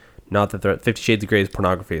biology. Not that 50 Shades of Grey is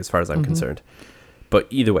pornography as far as I'm concerned. But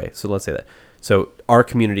either way, so let's say that. So our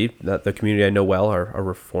community, the community I know well, our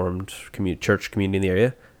Reformed church community in the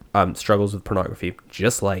area, struggles with pornography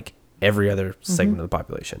just like every other segment of the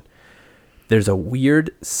population. There's a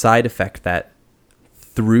weird side effect that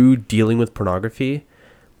through dealing with pornography,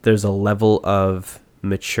 there's a level of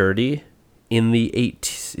maturity in the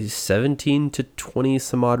 17 to 20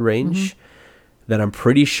 some odd range that I'm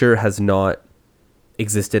pretty sure has not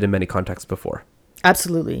existed in many contexts before.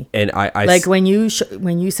 absolutely. And I Like when you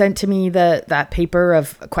sent to me that paper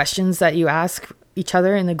of questions that you ask each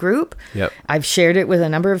other in the group, Yep. I've shared it with a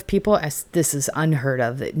number of people as this is unheard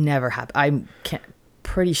of. It never happened. I'm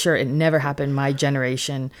pretty sure it never happened. My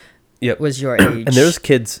generation Yep. was your age. And there's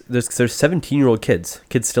kids, there's 17-year-old kids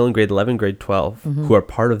still in grade 11, grade 12, who are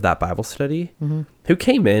part of that Bible study, who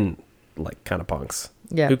came in like kind of punks.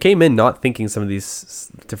 Yeah. Who came in not thinking some of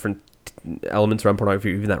these different elements around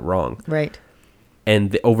pornography are even that wrong. Right.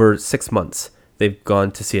 And over 6 months, they've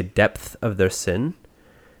gone to see a depth of their sin.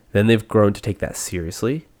 Then they've grown to take that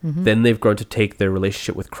seriously. Then they've grown to take their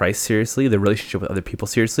relationship with Christ seriously, their relationship with other people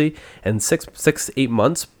seriously. And 8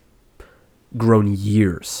 months, grown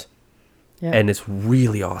years. Yeah. And it's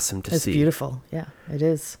really awesome to It's see. beautiful. Yeah, it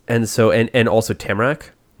is. And so, and also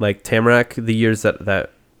Tamarack, the years that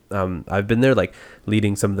I've been there, like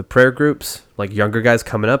leading some of the prayer groups, like younger guys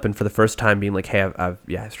coming up and for the first time being like, hey,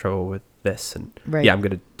 I struggle with this. And Right. yeah, I'm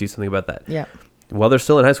going to do something about that. Yeah. While they're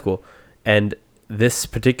still in high school. And this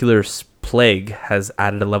particular plague has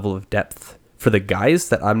added a level of depth for the guys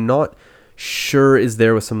that I'm not sure is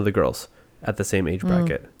there with some of the girls at the same age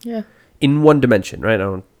bracket. Yeah. In one dimension, right?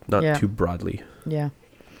 Not Yeah. too broadly Yeah.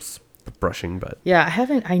 brushing, but Yeah.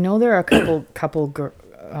 I know there are a couple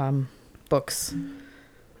books.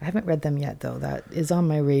 I haven't read them yet, though. That is on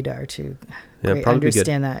my radar to Yeah, probably be good.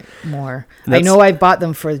 understand that more. And I that's- know I bought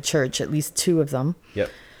them for the church, at least 2 of them yep.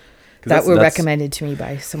 'Cause that were that's- recommended to me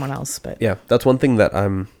by someone else. But Yeah, that's one thing that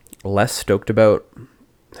I'm less stoked about.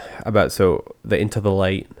 So the Into the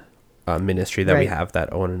Light ministry that we Right. have,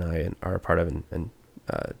 that Owen and I are a part of, and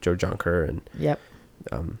Joe Jonker and yep.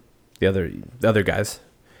 the other guys,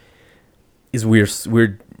 is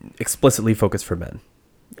we're explicitly focused for men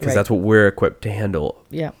because Right. that's what we're equipped to handle.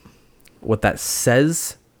 Yeah. What that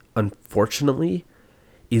says, unfortunately,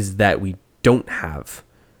 is that we don't have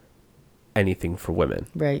anything for women.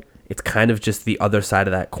 Right. It's kind of just the other side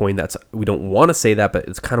of that coin. We don't want to say that, but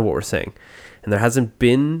it's kind of what we're saying. And there hasn't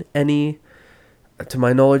been any, to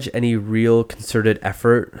my knowledge, any real concerted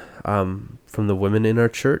effort from the women in our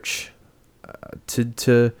church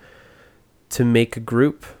to make a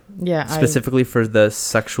group Yeah. specifically for the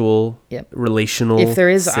sexual, Yep. relational If there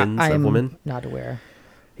is, sins of I'm women. not aware.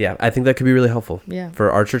 Yeah, I think that could be really helpful Yeah.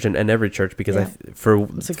 for our church and every church because Yeah. for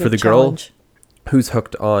It's a the good girl challenge. who's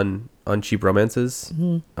hooked on cheap romances,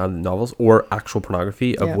 novels, or actual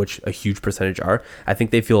pornography, of Yeah. which a huge percentage are, I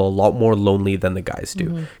think they feel a lot more lonely than the guys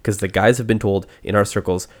do. Because the guys have been told in our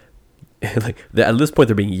circles, like at this point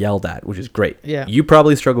they're being yelled at, which is great. Yeah. You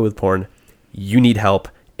probably struggle with porn. You need help,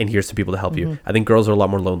 and here's some people to help you. I think girls are a lot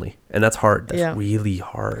more lonely, and that's hard. That's Yeah. really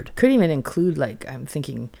hard. Could even include, like, I'm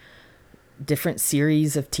thinking different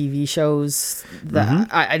series of TV shows that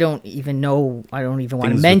I don't even know. I don't even want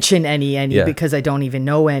to Things mention any Yeah. because I don't even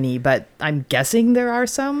know any, but I'm guessing there are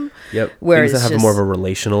some. Yep. Where Things that it's have more of just- a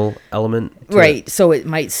relational element. to Right. it. So it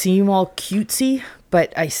might seem all cutesy,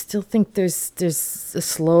 but I still think there's a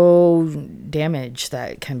slow damage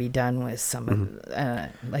that can be done with some.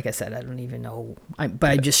 Like I said, I don't even know, but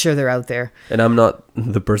I'm just sure they're out there. And I'm not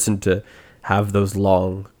the person to have those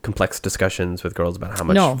long, complex discussions with girls about how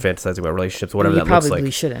much No. fantasizing about relationships, whatever You that looks probably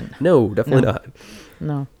like. shouldn't. No, definitely No. not.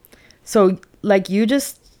 No. So, like, you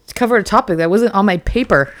just covered a topic that wasn't on my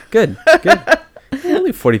paper. Good. We're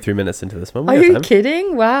only 43 minutes into this one. We Are got you time.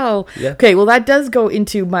 kidding? Wow. Yeah. Okay, well that does go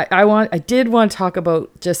into I did want to talk about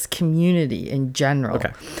just community in general. Okay.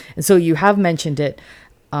 And so you have mentioned it.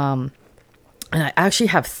 And I actually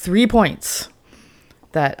have 3 points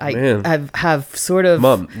that I Man. have sort of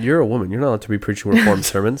Mom, you're a woman. You're not allowed to be preaching reformed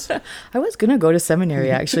sermons. I was going to go to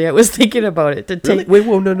seminary actually. I was thinking about it to Really? take Wait,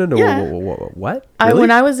 whoa, no. Yeah. Whoa. What? Really?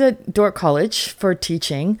 when I was at Dordt College for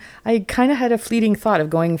teaching, I kind of had a fleeting thought of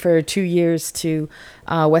going for 2 years to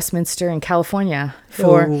Westminster in California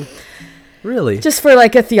for Oh. Really? Just for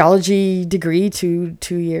like a theology degree, 2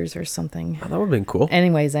 years or something. Oh, that would have been cool.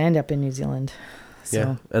 Anyways, I end up in New Zealand. So, yeah,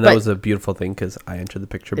 and but that was a beautiful thing because I entered the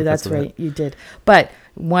picture. Because that's of right, you did. But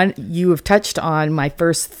one you have touched on, my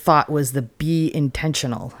first thought was the be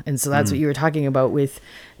intentional, and so that's what you were talking about with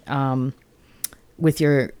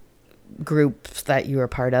your group that you were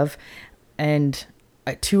part of, and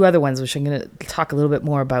two other ones which I'm going to talk a little bit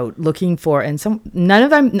more about, looking for, and none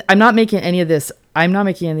of them. I'm not making any of this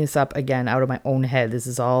up again out of my own head. This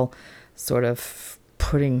is all sort of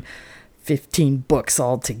putting 15 books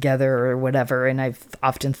all together or whatever, and I've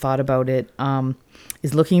often thought about it,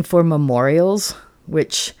 is looking for memorials,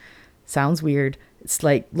 which sounds weird. It's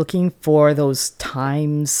like looking for those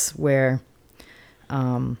times where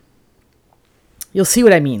you'll see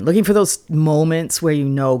what I mean. Looking for those moments where you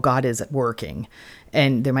know God is working,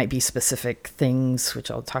 and there might be specific things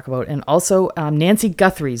which I'll talk about. And also Nancy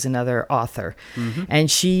Guthrie's another author,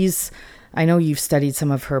 and I know you've studied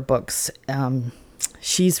some of her books.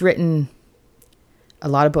 She's written a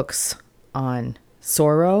lot of books on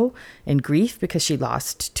sorrow and grief because she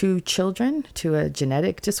lost 2 children to a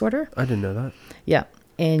genetic disorder. I didn't know that. Yeah.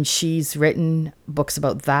 And she's written books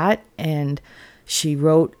about that. And she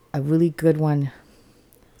wrote a really good one,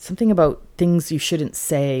 something about things you shouldn't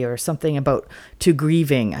say, or something about to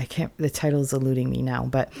grieving. The title is eluding me now,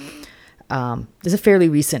 but there's a fairly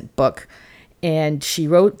recent book. And she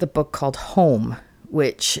wrote the book called Home,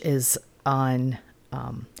 which is on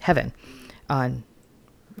heaven, on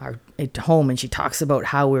our home. And she talks about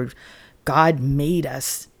how God made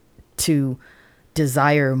us to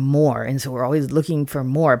desire more. And so we're always looking for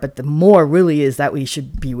more, but the more really is that we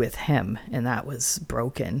should be with him. And that was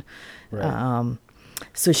broken. Right.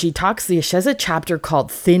 So she has a chapter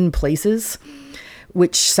called Thin Places,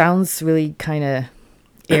 which sounds really kind of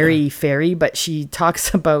airy fairy, but she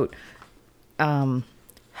talks about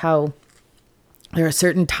how there are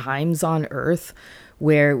certain times on earth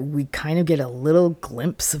where we kind of get a little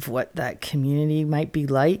glimpse of what that community might be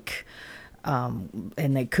like. And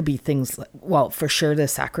they could be things like, well, for sure, the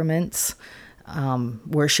sacraments,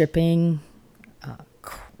 worshiping,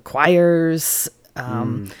 choirs,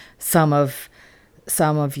 some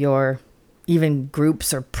of your even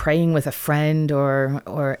groups, or praying with a friend,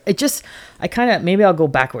 or it just, maybe I'll go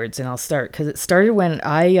backwards and I'll start, because it started when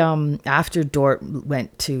I, after Dort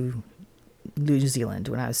went to New Zealand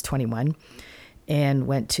when I was 21, and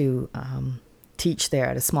went to teach there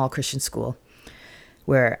at a small Christian school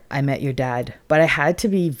where I met your dad. But I had to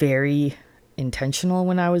be very intentional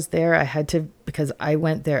when I was there. Because I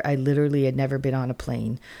went there, I literally had never been on a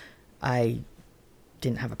plane. I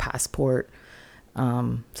didn't have a passport.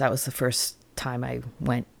 So that was the first time I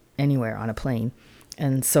went anywhere on a plane.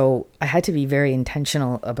 And so I had to be very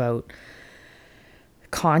intentional about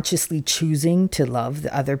consciously choosing to love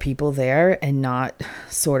the other people there, and not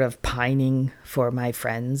sort of pining for my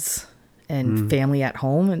friends and family at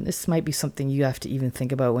home. And this might be something you have to even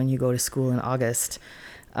think about when you go to school in August.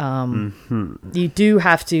 You do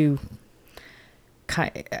have to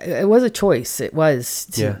it was a choice. It was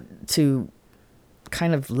to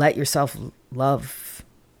kind of let yourself love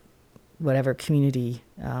whatever community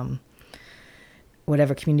you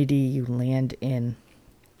land in.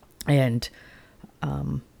 And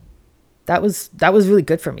that was really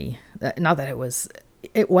good for me. Not that it was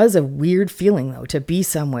a weird feeling though, to be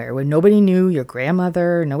somewhere where nobody knew your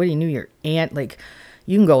grandmother, nobody knew your aunt. Like,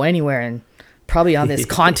 you can go anywhere and probably on this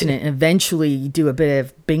continent, and eventually you do a bit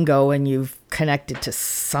of bingo and you've connected to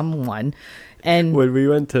someone. And when we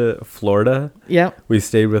went to Florida, we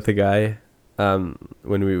stayed with a guy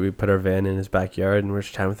when we put our van in his backyard, and we were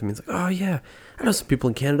chatting with him. He's like, "Oh yeah, I know some people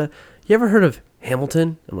in Canada. You ever heard of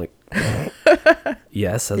Hamilton?" I'm like,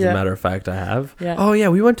 "Yes, as a matter of fact, I have." Yeah. "Oh yeah,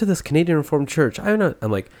 we went to this Canadian Reformed church. I know."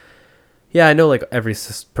 I'm like, "Yeah, I know like every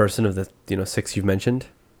person of the 6 you've mentioned."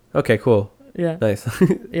 "Okay, cool. Yeah, nice."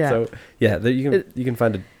 Yeah. So yeah, you can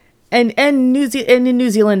find it. And in New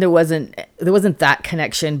Zealand, there wasn't that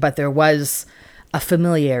connection, but there was a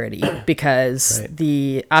familiarity because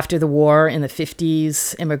after the war in the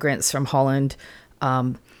 50s, immigrants from Holland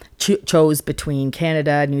chose between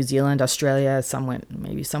Canada, New Zealand, Australia. Some went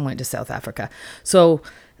to South Africa. So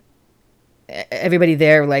everybody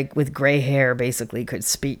there, like with gray hair, basically could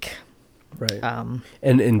speak. Right.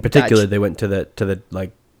 And in particular, Dutch. They went to the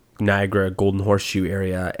like Niagara, Golden Horseshoe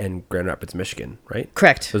area, and Grand Rapids, Michigan, right?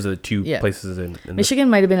 Correct. Those are the two places in Michigan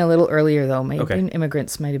might have been a little earlier though.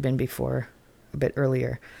 Immigrants might have been before, a bit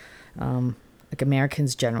earlier. Like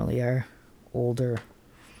Americans generally are older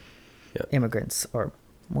immigrants, or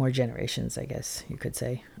more generations, I guess you could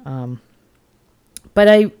say. But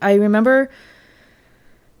I remember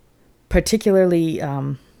particularly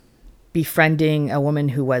befriending a woman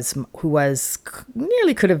who was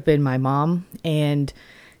nearly could have been my mom, and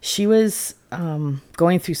she was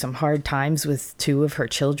going through some hard times with two of her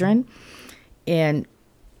children, and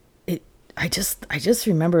I just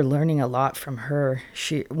remember learning a lot from her.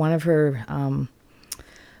 One of her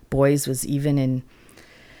boys was even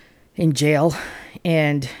in jail,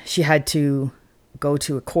 and she had to go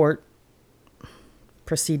to a court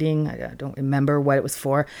proceeding. I don't remember what it was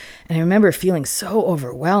for. And I remember feeling so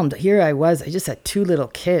overwhelmed. Here I was, I just had two little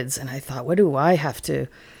kids, and I thought, what do I have to...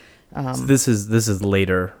 So this is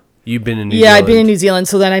later. You've been in New Yeah, Zealand. I've been in New Zealand.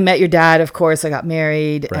 So then I met your dad, of course. I got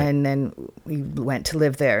married, Right. and then we went to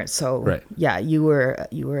live there. So Right. yeah, you were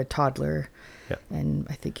a toddler. Yeah. And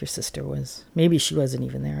I think your sister was, maybe she wasn't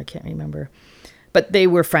even there. I can't remember. But they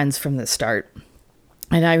were friends from the start.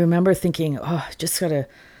 And I remember thinking, oh, I just gotta,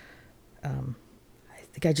 I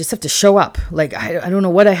think I just have to show up. Like, I don't know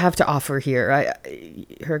what I have to offer here.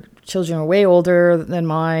 Her children are way older than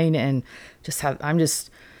mine, and I'm just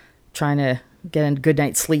trying to get a good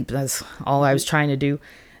night's sleep. That's all I was trying to do.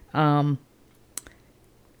 And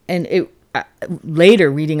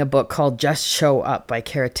later reading a book called Just Show Up by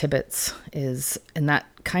Kara Tibbetts and that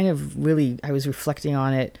kind of really, I was reflecting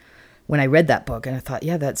on it when I read that book, and I thought,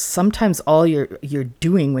 yeah, that's sometimes all you're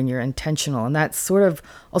doing when you're intentional. And that sort of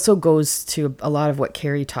also goes to a lot of what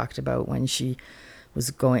Carrie talked about when she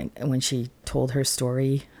told her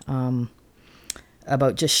story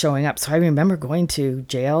about just showing up. So I remember going to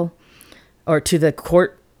jail or to the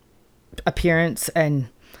court appearance, and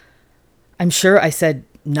I'm sure I said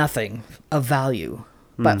nothing of value,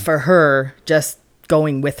 but for her, just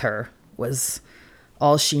going with her was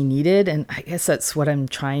all she needed. And I guess that's what I'm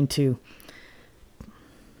trying to,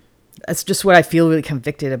 that's just what I feel really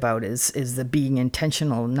convicted about is the being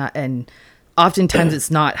intentional, and oftentimes it's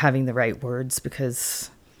not having the right words, because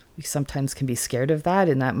we sometimes can be scared of that,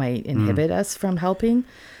 and that might inhibit us from helping.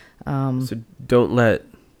 So don't let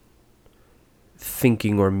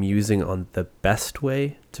thinking or musing on the best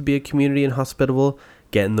way to be a community and hospitable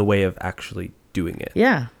get in the way of actually doing it.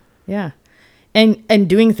 Yeah. Yeah. And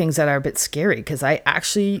doing things that are a bit scary, because I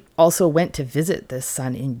actually also went to visit this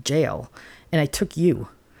son in jail, and I took you.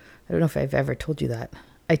 I don't know if I've ever told you that.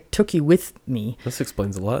 I took you with me. This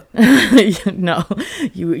explains a lot. No,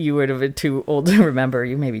 you would have been too old to remember.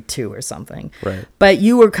 You maybe 2 or something. Right. But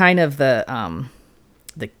you were kind of the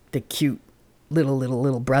cute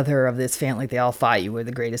little brother of this family. They all thought you were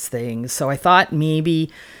the greatest thing. So I thought maybe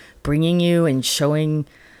bringing you and showing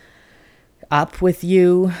up with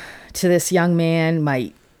you to this young man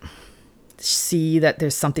might see that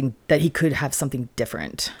there's something, that he could have something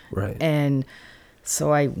different. Right. And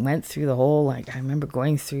so I went through the whole, I remember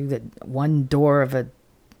going through the one door of a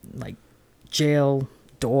jail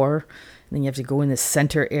door, and then you have to go in the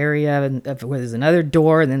center area and where there's another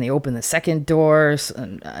door, and then they open the second door.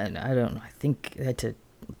 And I don't know, I think I had to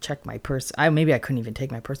check my purse. Maybe I couldn't even take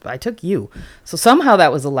my purse, but I took you. So somehow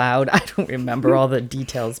that was allowed. I don't remember all the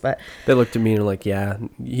details, but they looked at me and were like, yeah,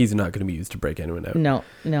 he's not going to be used to break anyone out.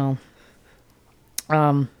 No.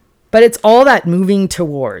 But it's all that moving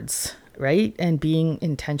towards, right? And being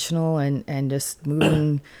intentional and just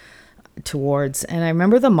moving towards. And I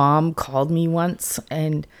remember the mom called me once,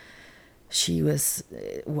 and she was,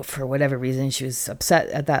 for whatever reason, she was upset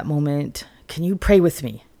at that moment. Can you pray with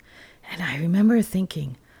me? And I remember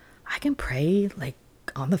thinking, I can pray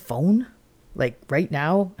on the phone, right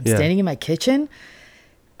now. I'm standing in my kitchen.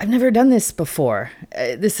 I've never done this before.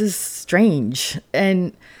 This is strange.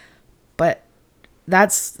 But I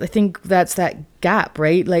think that's that gap,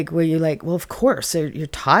 right? Where you're well, of course, you're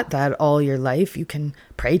taught that all your life. You can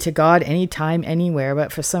pray to God anytime, anywhere.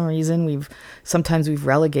 But for some reason, sometimes we've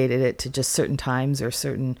relegated it to just certain times or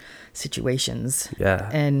certain situations. Yeah.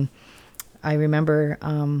 And I remember,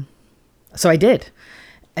 so I did,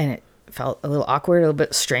 and it felt a little awkward, a little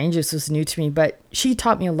bit strange. This was new to me, but she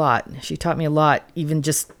taught me a lot. She taught me a lot, even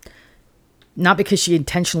just not because she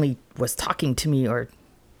intentionally was talking to me or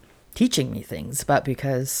teaching me things, but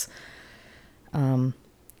because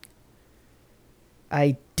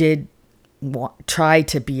I did try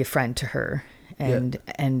to be a friend to her and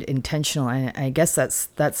intentional. And I guess that's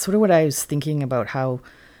sort of what I was thinking about, how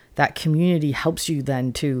that community helps you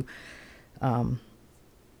then to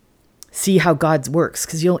see how God works,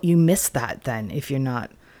 because you miss that then if you're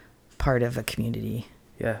not part of a community.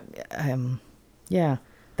 Yeah. Yeah.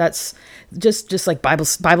 That's just like Bible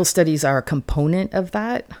studies are a component of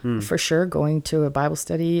that, for sure. Going to a Bible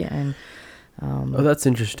study and oh, that's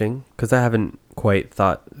interesting, because I haven't quite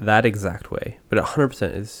thought that exact way, but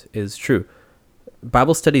 100% is true.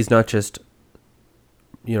 Bible study is not just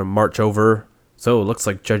march over. So it looks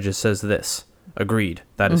like Judges says this. Agreed.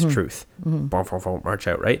 That is truth. March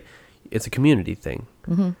out, right? It's a community thing.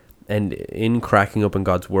 And in cracking open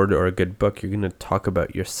God's word or a good book, you're going to talk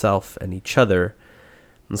about yourself and each other.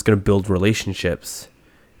 And it's going to build relationships.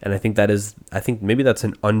 And I think maybe that's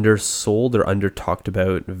an undersold or under talked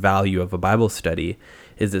about value of a Bible study,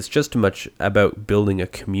 is it's just as much about building a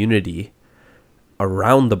community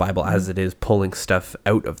around the Bible as it is pulling stuff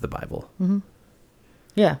out of the Bible.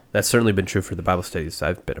 Yeah. That's certainly been true for the Bible studies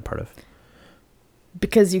I've been a part of.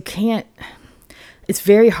 Because it's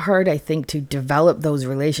very hard, I think, to develop those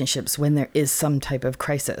relationships when there is some type of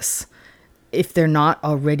crisis. If they're not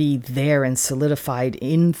already there and solidified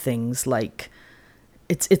in things, like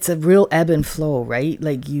it's a real ebb and flow, right?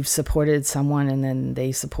 Like you've supported someone and then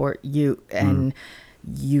they support you, and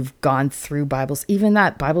you've gone through Bibles, even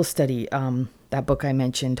that Bible study, that book I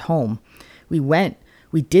mentioned, Home.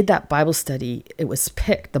 We did that Bible study.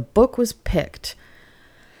 The book was picked.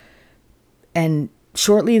 And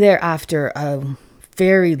shortly thereafter, a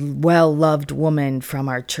very well-loved woman from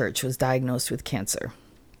our church was diagnosed with cancer,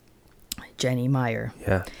 Jenny Meyer.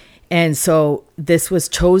 Yeah. And so this was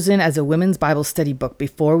chosen as a women's Bible study book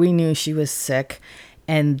before we knew she was sick.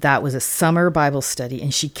 And that was a summer Bible study.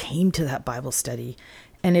 And she came to that Bible study.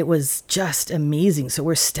 And it was just amazing. So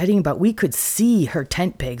we're studying, but we could see her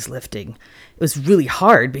tent pegs lifting. It was really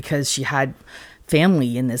hard because she had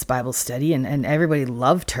family in this Bible study and everybody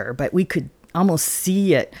loved her. But we could almost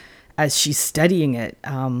see it as she's studying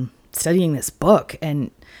this book.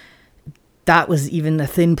 And that was even the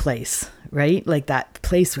thin place, right? Like that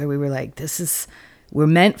place where we were like, we're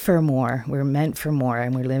meant for more. We're meant for more.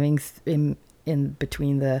 And we're living in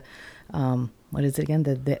between the, what is it again?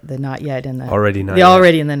 The not yet and the already not the yet.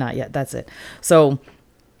 Already and the not yet. That's it. So,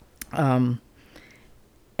 and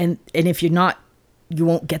if you're not, you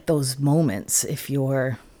won't get those moments if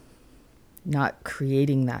you're not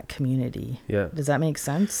creating that community. Yeah. Does that make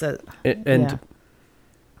sense? And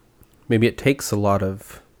maybe it takes a lot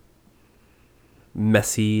of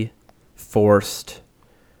messy, forced,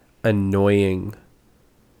 annoying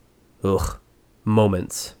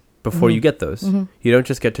moments before you get those. You don't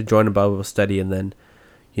just get to join a Bible study and then,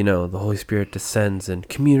 the Holy Spirit descends and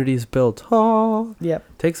community is built. Oh, Yep.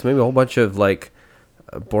 it takes maybe a whole bunch of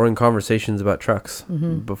boring conversations about trucks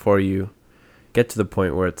before you get to the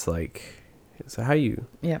point where it's like, so how you?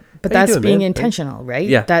 Yeah, but how you that's doing, being man? intentional, right?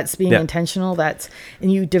 Yeah. That's being intentional.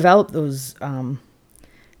 And you develop those,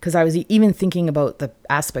 because I was even thinking about the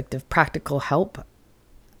aspect of practical help.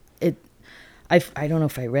 I don't know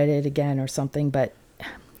if I read it again or something, but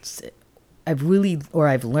I've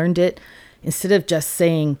learned it. Instead of just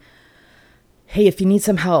saying, hey, if you need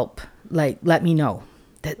some help, let me know.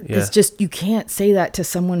 It's just, you can't say that to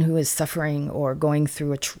someone who is suffering or going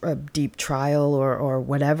through a deep trial or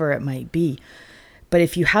whatever it might be. But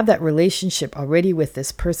if you have that relationship already with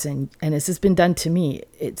this person, and this has been done to me,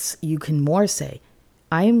 you can more say,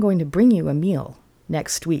 I am going to bring you a meal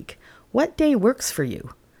next week. What day works for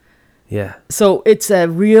you? Yeah. So it's a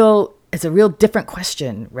real different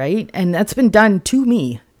question, right? And that's been done to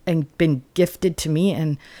me and been gifted to me,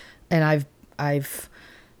 and I've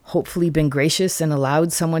hopefully been gracious and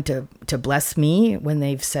allowed someone to bless me when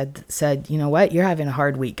they've said, you know what, you're having a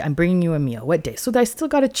hard week. I'm bringing you a meal. What day? So I still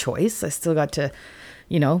got a choice. I still got to,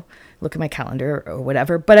 look at my calendar or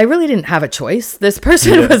whatever, but I really didn't have a choice. This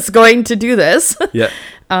person was going to do this. Yeah.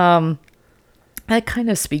 That kind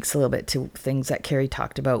of speaks a little bit to things that Carrie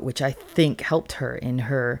talked about, which I think helped her in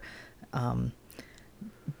her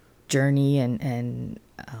journey and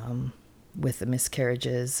with the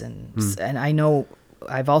miscarriages. And I know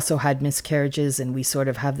I've also had miscarriages, and we sort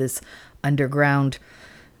of have this underground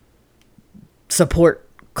support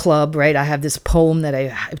club, right? I have this poem that I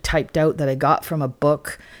typed out that I got from a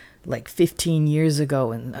book 15 years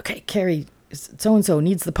ago. And okay, Carrie, so-and-so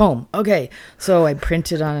needs the poem. Okay. So I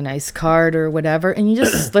print it on a nice card or whatever, and you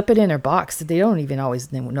just slip it in her box. They don't even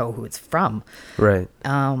always know who it's from. Right.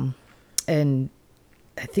 And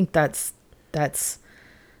I think that's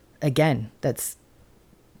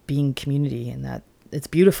being community, and that it's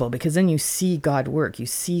beautiful, because then you see God work. You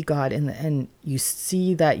see God and you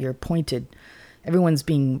see that you're pointed. Everyone's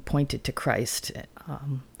being pointed to Christ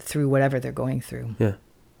through whatever they're going through. Yeah.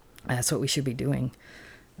 And that's what we should be doing.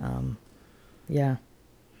 Yeah.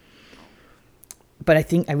 But I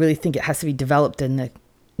really think it has to be developed in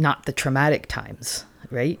not the traumatic times,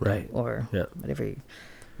 right? Right. Or whatever you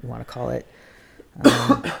want to call it.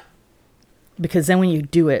 Because then when you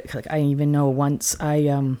do it, I even know once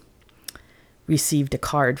I received a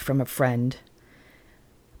card from a friend,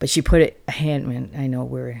 but she put it I know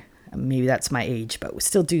maybe that's my age, but we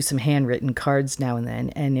still do some handwritten cards now and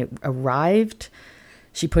then. And it arrived,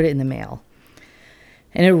 she put it in the mail.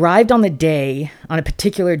 And it arrived on a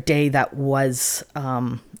particular day that was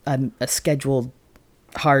a scheduled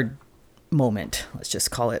hard moment, let's just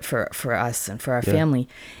call it, for us and for our family.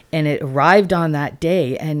 And it arrived on that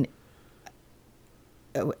day, and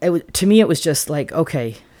to me it was just like,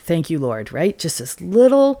 okay, thank you, Lord, right? Just this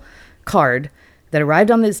little card that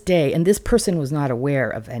arrived on this day, and this person was not aware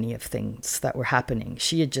of any of things that were happening.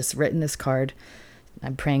 She had just written this card,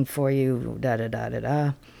 I'm praying for you, da da da da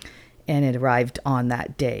da, and it arrived on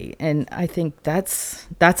that day. And I think that's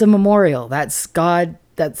a memorial. That's God.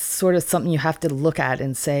 That's sort of something you have to look at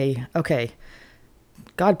and say, okay,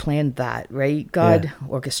 God planned that, right? God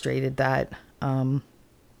orchestrated that. And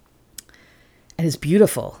it's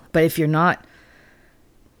beautiful. But if you're not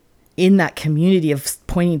in that community of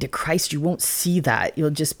pointing to Christ, you won't see that. You'll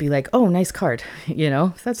just be like, oh, nice card.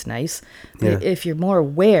 That's nice. But if you're more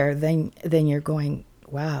aware, then you're going,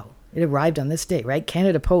 wow, it arrived on this day, right?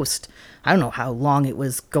 Canada Post. I don't know how long it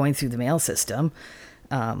was going through the mail system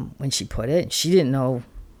when she put it. She didn't know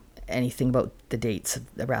anything about the dates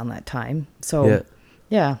around that time. So,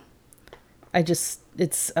 yeah. I've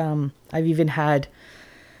even had,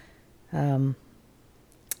 I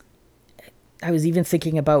was even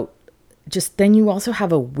thinking about just, then you also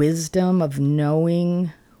have a wisdom of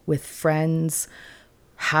knowing with friends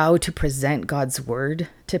how to present God's word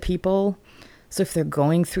to people. So if they're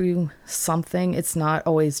going through something, it's not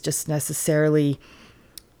always just necessarily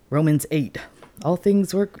Romans 8, all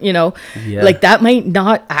things work, like that might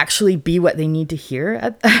not actually be what they need to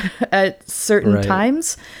hear at certain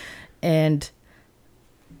times. And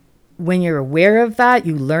when you're aware of that,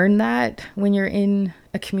 you learn that when you're in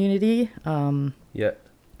a community.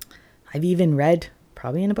 I've even read,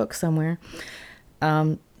 probably in a book somewhere,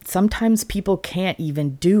 sometimes people can't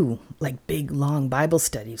even do like big, long Bible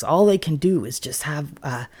studies. All they can do is just have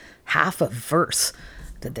half a verse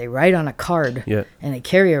that they write on a card and they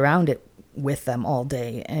carry around it with them all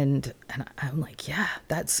day. And I'm like,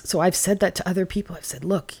 so I've said that to other people. I've said,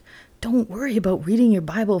 look, don't worry about reading your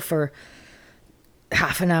Bible for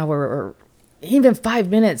half an hour or even 5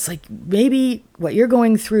 minutes. Like maybe what you're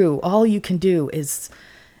going through, all you can do is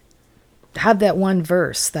have that one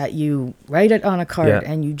verse that you write it on a card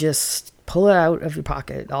and you just pull it out of your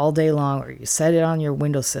pocket all day long, or you set it on your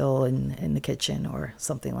windowsill in the kitchen or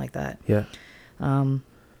something like that. And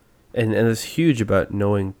it's huge about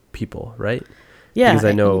knowing people, right? Because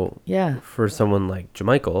I know for someone like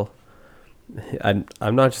Jamichael,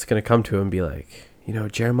 I'm not just going to come to him and be like,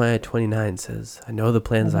 Jeremiah 29 says, I know the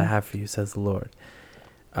plans I have for you, says the Lord.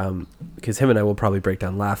 Because him and I will probably break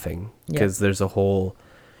down laughing, because there's a whole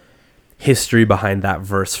history behind that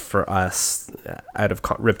verse for us,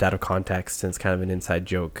 ripped out of context, and it's kind of an inside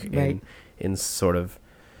joke in sort of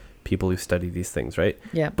people who study these things, right?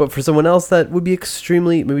 But for someone else, that would be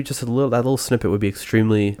extremely, maybe just that little snippet would be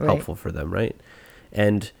extremely helpful for them, right?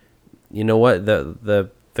 And you know what,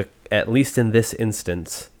 the at least in this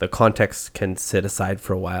instance, the context can sit aside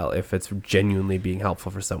for a while if it's genuinely being helpful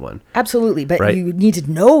for someone. Absolutely, but you need to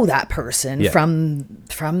know that person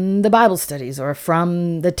from the Bible studies, or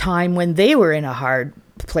from the time when they were in a hard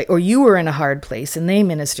place, or you were in a hard place and they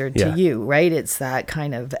ministered to you, right? It's that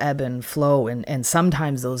kind of ebb and flow, and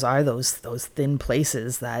sometimes those are those thin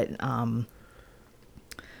places that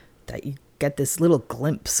that you get this little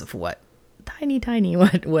glimpse of what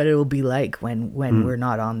what it will be like when we're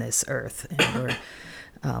not on this earth and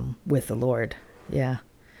we're with the Lord.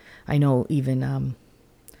 I know even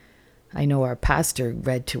I know our pastor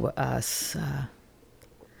read to us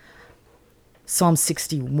Psalm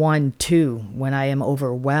 61:2, when I am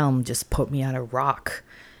overwhelmed, just put me on a rock.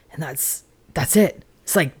 And that's it.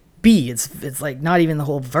 It's like it's like not even the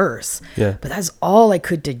whole verse. But that's all I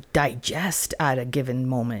could digest at a given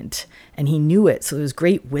moment. And he knew it. So there's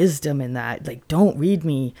great wisdom in that. Like, don't read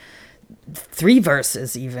me 3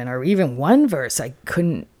 verses even, or even 1 verse. I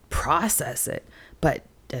couldn't process it. But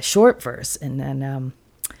a short verse. And then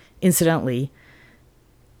incidentally,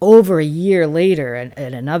 over a year later,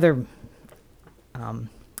 at another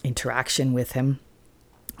interaction with him,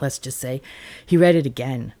 let's just say, he read it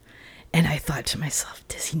again. And I thought to myself,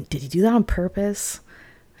 did he do that on purpose?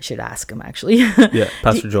 I should ask him, actually.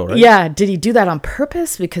 Pastor Joel, right? Yeah, did he do that on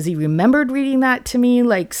purpose because he remembered reading that to me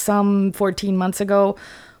like some 14 months ago?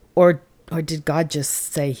 Or did God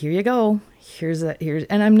just say, here you go, here's,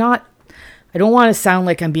 and I don't want to sound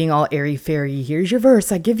like I'm being all airy-fairy. Here's your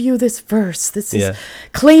verse. I give you this verse. This is,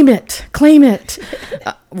 claim it,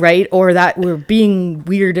 right? Or that we're being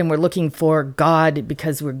weird and we're looking for God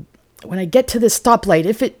because when I get to this stoplight,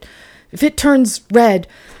 if it turns red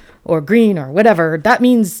or green or whatever, that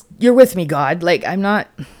means you're with me, God. Like, I'm not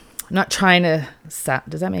I'm not trying to sound,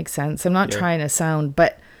 does that make sense? I'm not trying to sound,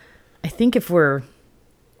 but I think if we're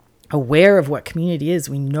aware of what community is,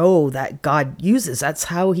 we know that God uses, that's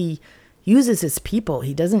how he uses his people.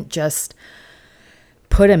 He doesn't just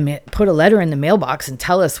put a letter in the mailbox and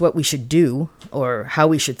tell us what we should do or how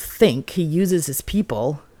we should think. He uses his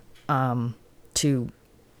people to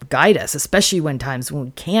guide us, especially when times when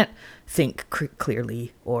we can't think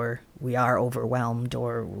clearly or we are overwhelmed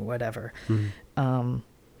or whatever.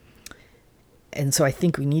 And so I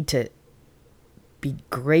think we need to be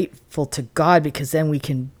grateful to God, because then we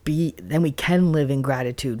can live in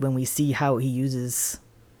gratitude when we see how he uses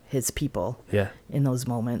his people in those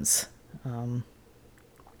moments.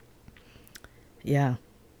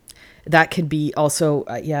 That could be also,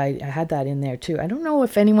 I had that in there too. I don't know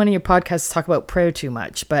if anyone in your podcasts talk about prayer too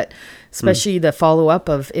much, but especially the follow-up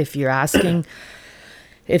of if you're asking,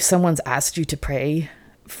 if someone's asked you to pray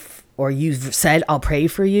or you've said, I'll pray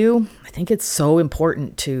for you, I think it's so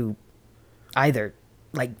important to either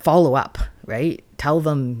like follow up, right? Tell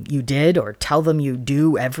them you did, or tell them you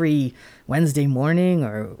do every Wednesday morning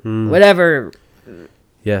or whatever.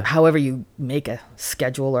 Yeah. However you make a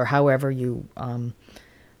schedule or however you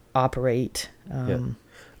operate. A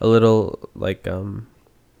little like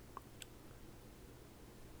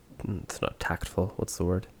it's not tactful. What's the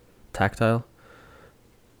word? Tactile?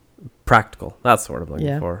 Practical. That's the word I'm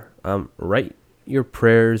looking for. Write your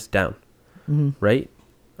prayers down. Write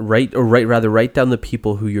down the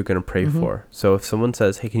people who you're going to pray for. So if someone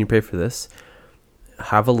says, hey, can you pray for this?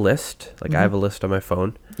 Have a list. Like I have a list on my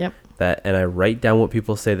phone. And I write down what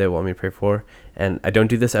people say they want me to pray for. And I don't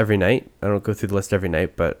do this every night. I don't go through the list every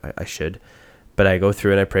night, but I should. But I go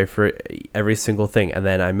through and I pray for every single thing. And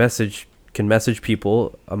then I can message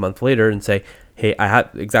people a month later and say, hey, I have,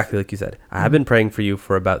 exactly like you said, I have been praying for you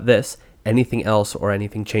for about this. Anything else or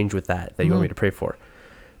anything change with that you want me to pray for?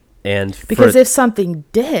 And because if something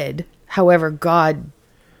did, however, God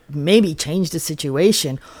maybe changed the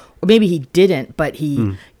situation, or maybe he didn't, but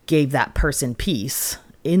he gave that person peace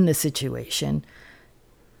in the situation,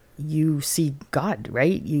 you see God,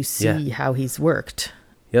 right? You see how he's worked.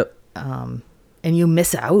 Yep. And you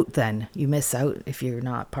miss out then. You miss out if you're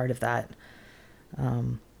not part of that.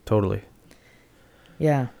 Totally.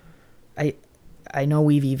 Yeah. I know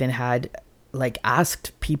we've even had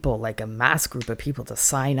asked people, like a mass group of people, to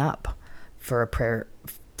sign up for a prayer,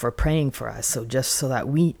 for praying for us. So just so that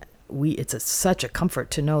we it's such a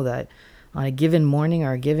comfort to know that on a given morning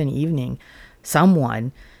or a given evening,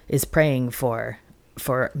 someone is praying for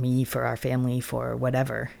me, for our family, for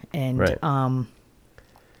whatever. And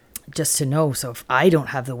just to know, so if I don't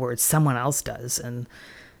have the words, someone else does. And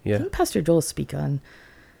I think Pastor Joel speak on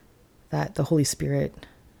that, the Holy Spirit.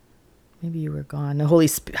 Maybe you were gone.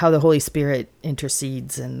 How the Holy Spirit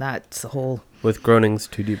intercedes, and that's the whole. With groanings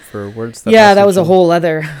too deep for words. That was a whole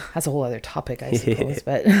other. That's a whole other topic, I suppose.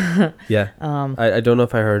 But I don't know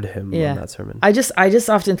if I heard him on that sermon. I just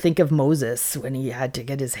often think of Moses when he had to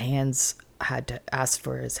get his hands, had to ask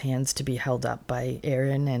for his hands to be held up by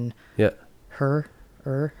Aaron and her,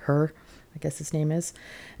 I guess his name is,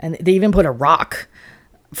 and they even put a rock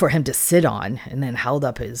for him to sit on, and then held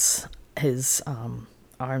up his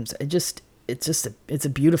arms. It's a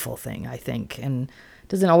beautiful thing, I think, and it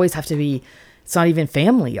doesn't always have to be. It's not even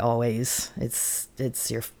family always. It's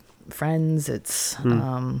your friends. It's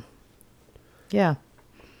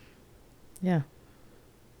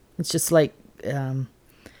It's just like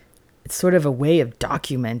it's sort of a way of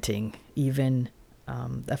documenting even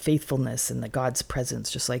a faithfulness in the God's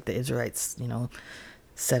presence, just like the Israelites,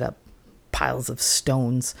 set up piles of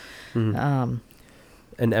stones. And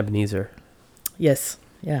Ebenezer. Yes.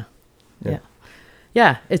 Yeah.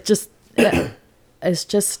 It's just, I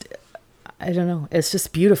don't know. It's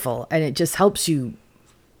just beautiful. And it just helps you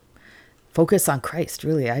focus on Christ.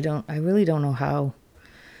 Really. I really don't know how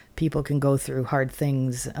people can go through hard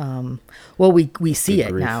things. We see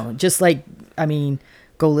it now. Just like,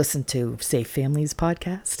 go listen to Safe Families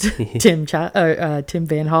podcast. Tim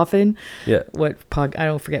Van Hoffen. Yeah. I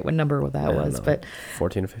don't forget what number that was, but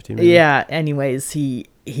 14 or 15 minutes. Yeah. Anyways,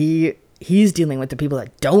 he's dealing with the people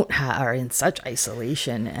that are in such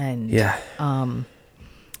isolation, and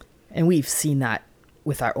and we've seen that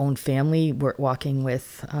with our own family. We're walking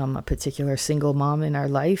with a particular single mom in our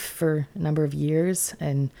life for a number of years,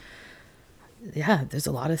 and there's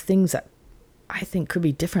a lot of things that I think could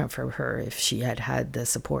be different for her if she had the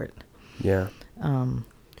support. Yeah.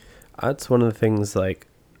 That's one of the things, like,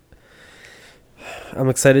 I'm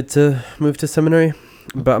excited to move to seminary,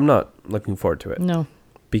 but I'm not looking forward to it. No.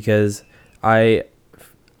 Because I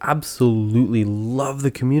absolutely love the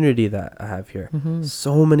community that I have here.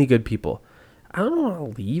 So many good people. I don't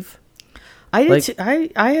want to leave. I did. Like-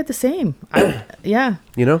 too. I had the same. Yeah.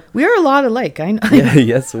 You know? We are a lot alike. I know. Yeah,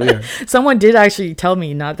 yes, we are. Someone did actually tell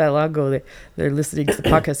me not that long ago that they're listening to the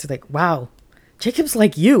podcast. They're like, "Wow, Jacob's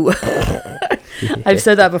like you." I've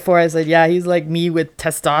said that before. I said, "Yeah, he's like me with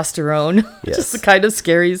testosterone." Yes. Just kind of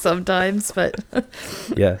scary sometimes, but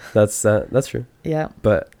Yeah, that's true. yeah,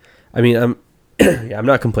 But I mean, yeah, I'm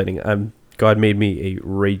not complaining. God made me a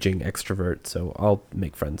raging extrovert, so I'll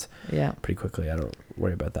make friends yeah. pretty quickly. I don't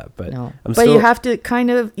worry about that. But No, I'm but still, you have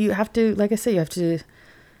to, like I say, you have to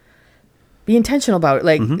be intentional about it.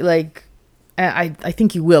 Like, I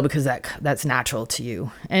think you will, because that's natural to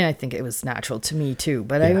you, and I think it was natural to me too.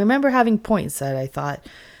 But I Yeah. remember having points that I thought,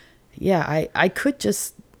 yeah, I could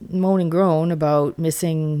just moan and groan about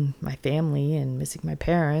missing my family and missing my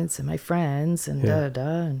parents and my friends and Yeah. da da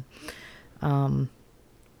da. And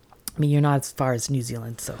I mean, you're not as far as New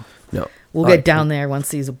Zealand, so no. we'll get down there once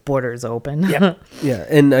these borders open. Yeah, yeah,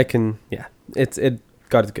 and I can. Yeah,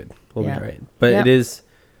 God is good. We'll Yeah. be all right. But Yeah. it is.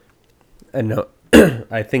 I know.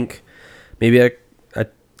 I think maybe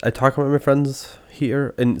I talk about my friends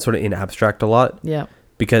here and sort of in abstract a lot. Yeah.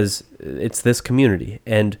 Because it's this community,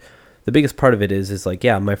 and the biggest part of it is like,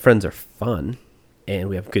 yeah, my friends are fun and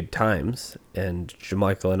we have good times, and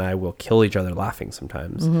Michael and I will kill each other laughing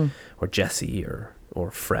sometimes, or Jesse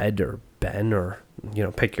or Fred or Ben, or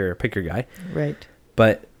pick your guy. Right.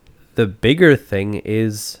 But the bigger thing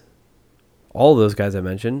is all of those guys I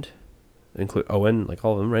mentioned, include Owen, like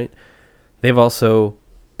all of them, right? They've also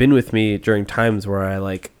been with me during times where I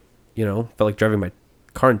felt like driving my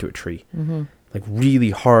car into a tree. Like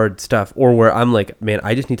really hard stuff, or where I'm like, man,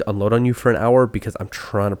 I just need to unload on you for an hour because I'm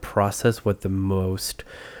trying to process what the most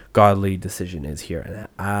godly decision is here, and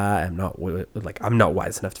I'm not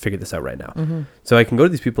wise enough to figure this out right now. So I can go to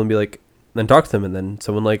these people and be like, then talk to them, and then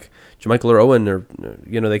someone like Jamichael or Owen, or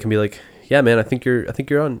they can be like, yeah, man, I think you're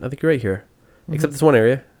right here, except this one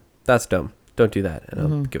area, that's dumb. Don't do that. And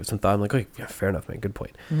I'll give it some thought. I'm like, oh, yeah, fair enough, man. Good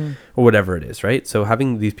point. Or whatever it is, right? So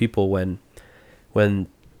having these people when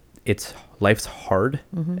life's hard,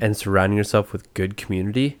 and surrounding yourself with good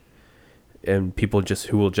community and people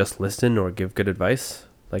who will just listen or give good advice.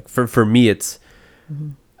 Like for me, it's,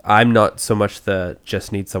 I'm not so much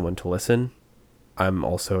just need someone to listen. I'm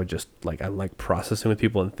also just I like processing with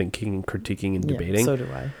people and thinking and critiquing and debating. So do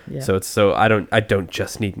I. Yeah. So I don't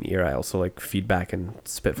just need an ear. I also like feedback and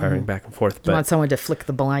spitfiring back and forth. You want someone to flick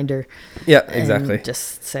the blinder. Yeah, and exactly.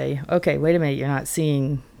 just say, okay, wait a minute, you're not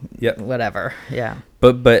seeing whatever. Yeah.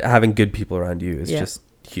 But having good people around you is just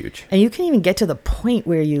huge. And you can even get to the point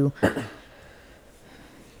where you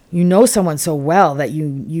know someone so well that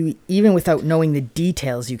you even without knowing the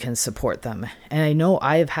details, you can support them. And I know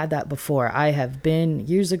I have had that before. I have been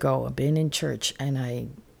years ago, I've been in church and I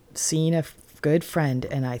seen a good friend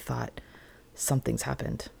and I thought something's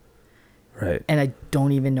happened. Right. And I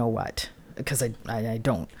don't even know what, because I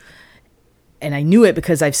don't. And I knew it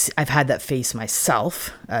because I've had that face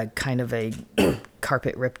myself, kind of a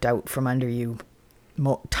carpet ripped out from under you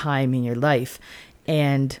time in your life.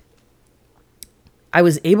 And I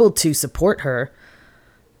was able to support her.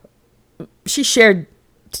 She shared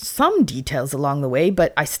some details along the way,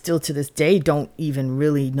 but I still to this day don't even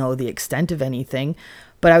really know the extent of anything.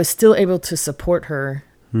 But I was still able to support her.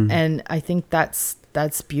 And I think that's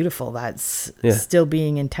beautiful. That's still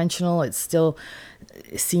being intentional. It's still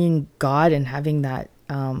seeing God and having that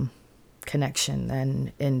connection,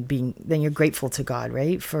 and then you're grateful to God,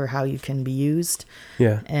 right, for how you can be used.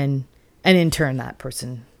 Yeah. And in turn, that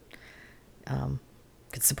person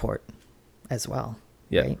could support as well.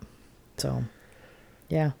 Yeah. Right? So,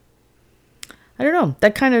 yeah. I don't know.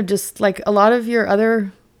 That kind of just like a lot of your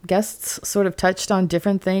other guests sort of touched on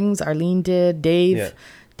different things. Arlene did, Dave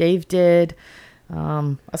did.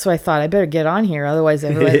 That's why I thought I better get on here. Otherwise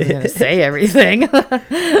everyone's going to say everything.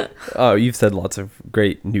 Oh, you've said lots of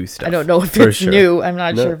great new stuff. I don't know if it's new. I'm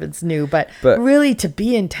not sure if it's new, but really to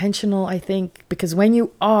be intentional, I think, because when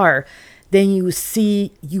you are, then you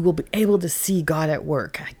will be able to see God at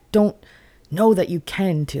work. I don't know that you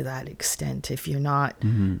can to that extent if you're not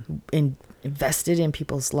invested in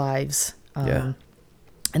people's lives. And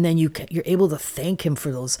then you're able to thank him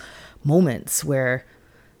for those moments where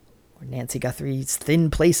Nancy Guthrie's thin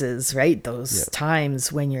places, right? Those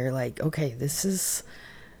times when you're like, okay,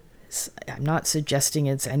 I'm not suggesting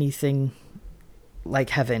it's anything like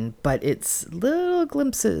heaven, but it's little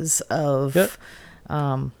glimpses of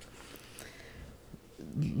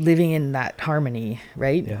living in that harmony,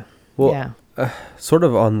 right? Yeah. Well, sort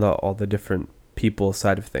of on all the different people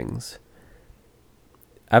side of things,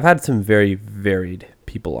 I've had some very varied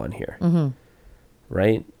people on here,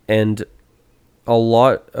 right? And a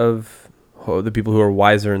lot of the people who are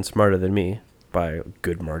wiser and smarter than me by a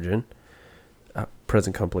good margin,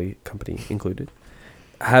 present company included,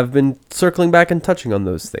 have been circling back and touching on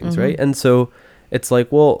those things, right? And so it's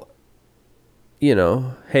like, well, you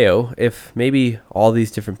know, heyo, if maybe all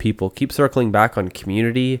these different people keep circling back on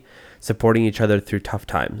community, supporting each other through tough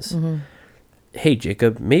times. Hey,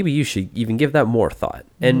 Jacob, maybe you should even give that more thought.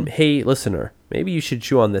 And hey, listener, maybe you should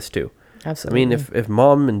chew on this too. Absolutely. I mean, if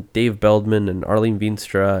Mom and Dave Beldman and Arlene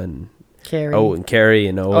Veenstra and Carrie.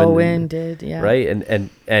 and Owen Owen did, yeah. right,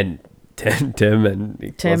 and Tim and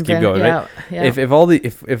let's keep Ben, going, yeah, right? yeah.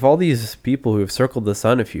 If all these people who have circled the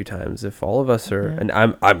sun a few times, if all of us are, and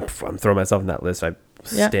I'm throwing myself in that list, I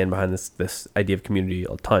stand behind this idea of community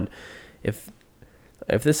a ton. If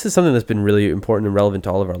this is something that's been really important and relevant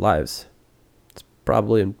to all of our lives, it's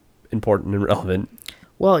probably important and relevant.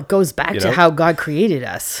 Well, it goes back to how God created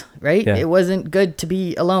us, right? Yeah. It wasn't good to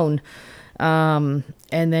be alone.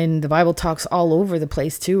 And then the Bible talks all over the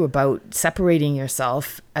place too about separating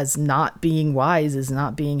yourself as not being wise, as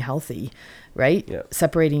not being healthy, right? Yeah.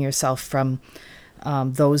 Separating yourself from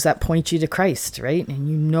those that point you to Christ, right? And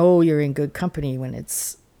you know you're in good company when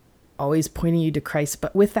it's always pointing you to Christ,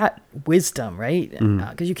 but with that wisdom, right?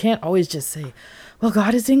 Because you can't always just say, well,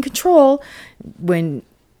 God is in control,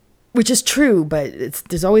 which is true, but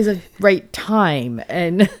there's always a right time.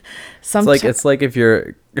 And sometimes It's like if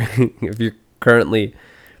you're currently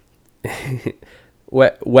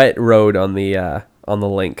wet road on the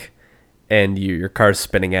link, and your car's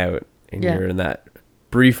spinning out, and you're in that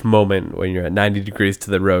brief moment when you're at 90 degrees to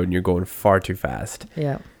the road and you're going far too fast.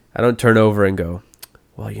 Yeah. I don't turn over and go,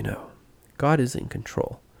 well, God is in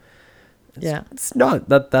control. It's not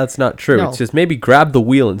that's not true. No. It's just maybe grab the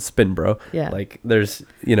wheel and spin, bro. Yeah. Like there's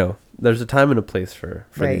a time and a place for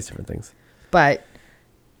Right. these different things. But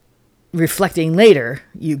reflecting later,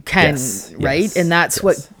 you can, right? Yes, And that's yes.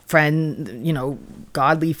 what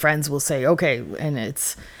godly friends will say, okay, and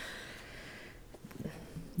it's,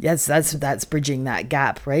 yes, that's bridging that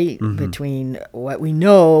gap, right? Between what we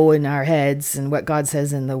know in our heads and what God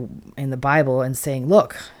says in the Bible, and saying,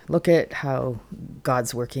 look at how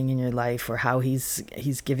God's working in your life, or how he's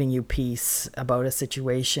giving you peace about a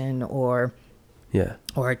situation, or you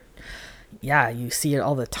see it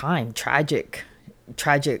all the time, tragic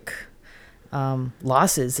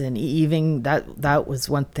losses. And even that was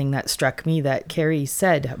one thing that struck me that Carrie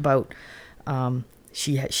said about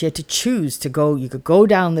she had to choose to go. You could go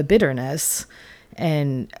down the bitterness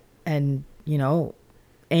and anger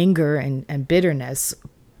and bitterness,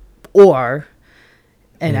 or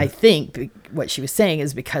I think what she was saying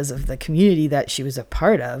is because of the community that she was a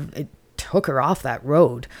part of, it took her off that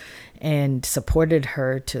road and supported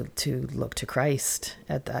her to look to Christ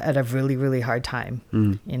at a really, really hard time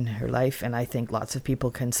in her life. And I think lots of people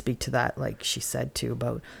can speak to that, like she said too,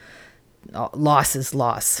 about loss is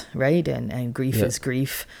loss, right? And grief is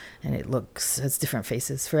grief, and it's different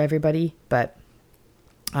faces for everybody. But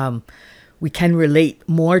we can relate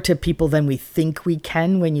more to people than we think we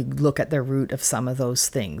can when you look at the root of some of those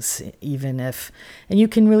things, and you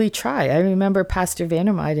can really try. I remember Pastor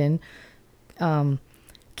Vandermyden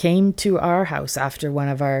came to our house after one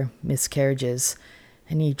of our miscarriages,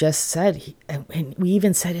 and he just said, and we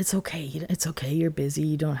even said, it's okay, you're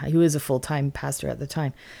busy, he was a full-time pastor at the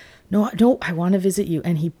time. No, I want to visit you.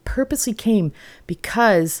 And he purposely came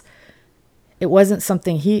because it wasn't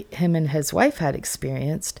something him and his wife had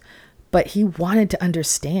experienced, but he wanted to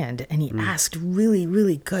understand, and he asked really,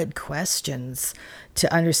 really good questions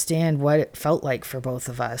to understand what it felt like for both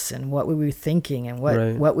of us, and what we were thinking, and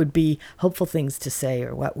what would be helpful things to say,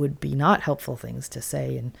 or what would be not helpful things to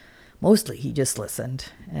say. And mostly he just listened.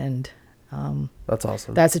 And that's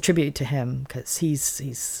awesome. That's a tribute to him, because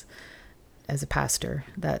he's as a pastor,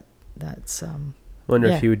 that's wonder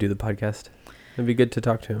if he would do the podcast. It'd be good to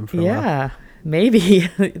talk to him for a while. Maybe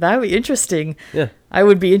that would be interesting. Yeah, I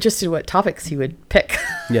would be interested in what topics he would pick.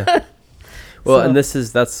 Yeah. Well, and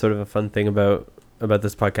that's sort of a fun thing about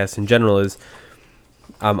this podcast in general is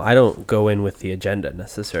I don't go in with the agenda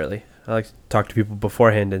necessarily. I like to talk to people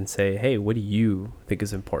beforehand and say, hey, what do you think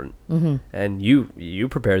is important? And you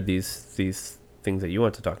prepared these things that you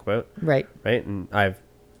want to talk about, right? And I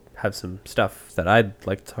have some stuff that I'd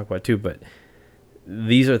like to talk about too, but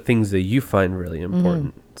these are things that you find really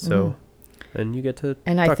important. So and you get to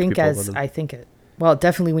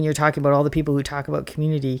definitely when you're talking about all the people who talk about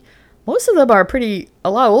community, most of them are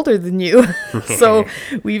a lot older than you. So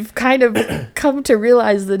we've kind of come to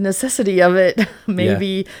realize the necessity of it.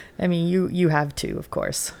 Maybe, I mean, you have to, of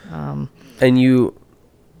course. And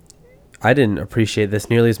I didn't appreciate this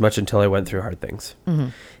nearly as much until I went through hard things.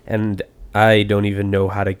 And I don't even know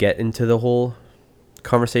how to get into the whole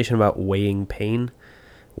conversation about weighing pain,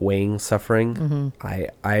 weighing suffering.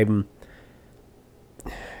 I'm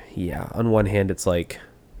on one hand it's like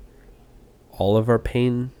all of our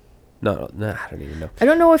pain. No, I don't even know. I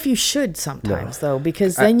don't know if you should sometimes though,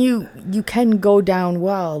 because then you can go down,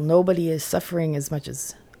 well, nobody is suffering as much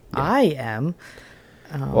as I am.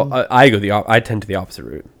 Well, I tend to the opposite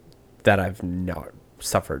route, that I've not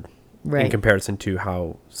suffered Right. in comparison to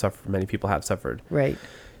how many people have suffered. Right.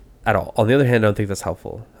 At all. On the other hand, I don't think that's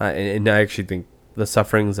helpful. And I actually think the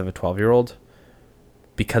sufferings of a 12-year-old,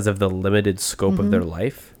 because of the limited scope of their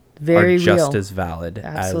life, Very are just real. as valid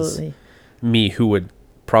Absolutely. as me, who would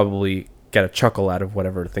probably get a chuckle out of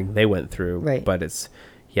whatever thing they went through. Right. But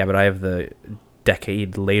but I have the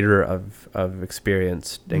decade later of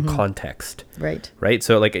experience and context. Right. Right?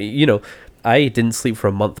 So, like, I didn't sleep for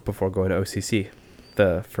a month before going to OCC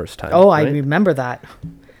the first time. Oh, I right? remember that.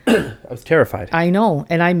 I was terrified. I know.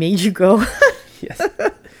 And I made you go. Yes.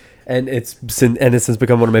 And it's since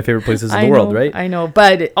become one of my favorite places in the world, right? I know.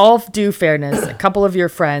 But all due fairness, a couple of your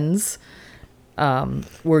friends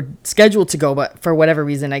were scheduled to go, but for whatever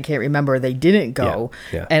reason, I can't remember, they didn't go.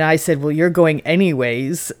 Yeah. And I said, well, you're going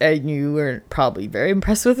anyways. And you were probably very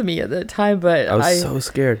impressed with me at the time. But I was so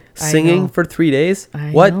scared. I Singing know. for 3 days? I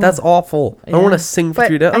What? know. That's awful. I don't want to sing for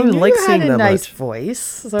 3 days. I don't even like singing you that had a nice much. voice.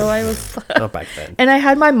 So I was... Not back then. And I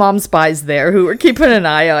had my mom's spies there who were keeping an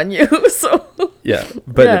eye on you. So Yeah.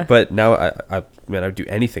 But Yeah. but now I would do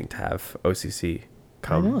anything to have OCC I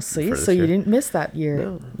come. know. See, for this so you year. didn't miss that year.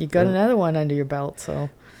 No, You got no. another one under your belt. So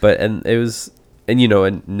But and it was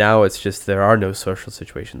and now it's just there are no social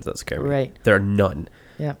situations that scare me. Right. There are none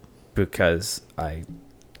yeah. because I'm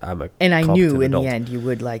a And I knew competent in adult. the end you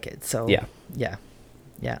would like it. So Yeah. Yeah.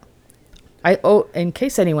 In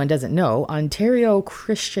case anyone doesn't know, Ontario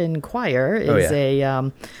Christian Choir is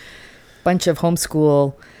a bunch of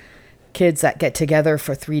homeschool kids that get together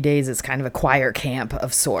for 3 days. It's kind of a choir camp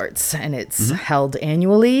of sorts, and it's held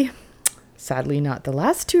annually. Sadly, not the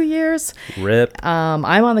last 2 years. Rip. I'm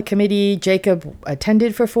on the committee. Jacob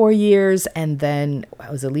attended for 4 years, and then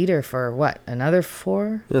I was a leader for another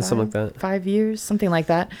 4? Yeah, something like that. 5 years, something like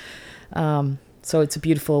that. So it's a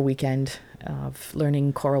beautiful weekend of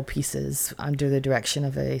learning choral pieces under the direction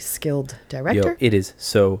of a skilled director. Yo, it is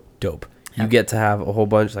so dope. You get to have a whole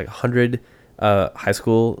bunch, like 100 high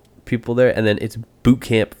school people there, and then it's boot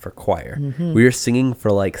camp for choir. We are singing for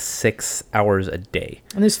like 6 hours a day.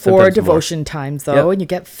 And there's 4 Sometimes devotion times though, Yep. and you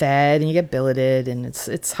get fed and you get billeted, and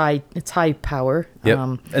it's high power. Yep.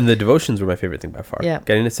 And the devotions were my favorite thing by far. Yeah.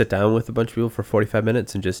 Getting to sit down with a bunch of people for 45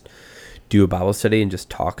 minutes and just do a Bible study and just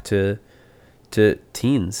talk to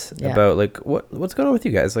teens Yeah. about like what's going on with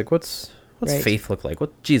you guys, like what's Right. faith look like,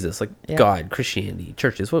 what Jesus, like Yeah. God, Christianity,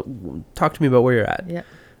 churches, talk to me about where you're at. Yeah.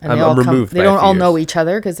 And I'm they all removed They by a don't few all know years. each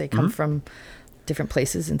other because they come from different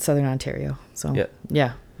places in Southern Ontario. So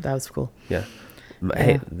Yeah. that was cool. Yeah.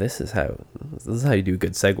 Hey, this is how you do a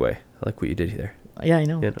good segue. I like what you did here. Yeah, I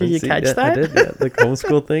know. You know, Did you see? catch Yeah, that? I did, yeah. Like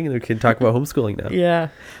homeschool thing, and we can talk about homeschooling now. Yeah.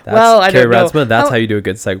 That's, Well, I Carrie don't know. Ratzma, that's how you do a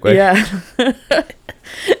good segue. Yeah.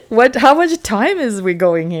 How much time is we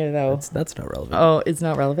going here though? That's not relevant. Oh, it's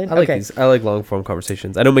not relevant. I like okay. these. I like long form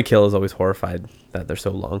conversations. I know Mikhail is always horrified that they're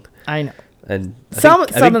so long, I know. and Some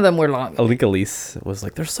of them were long. I think Elise was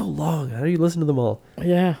like, "They're so long. How do you listen to them all?"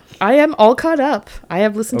 Yeah. I am all caught up. I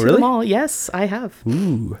have listened Oh, to them really? all. Yes, I have.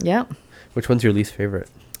 Ooh. Yeah. Which one's your least favorite?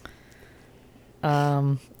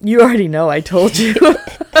 You already know. I told you.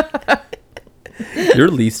 Your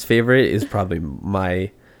least favorite is probably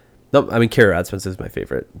my. No, I mean Carrie Ratzman's is my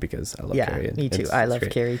favorite because I love yeah, Carrie. And me too. it's I love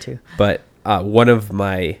great. Carrie too. But one of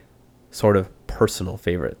my sort of personal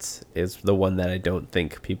favorites is the one that I don't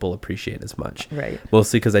think people appreciate as much. Right.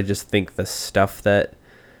 Mostly because I just think the stuff that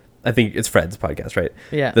I think it's Fred's podcast, right?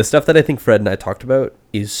 Yeah. The stuff that I think Fred and I talked about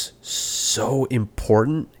is so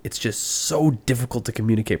important. It's just so difficult to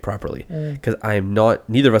communicate properly because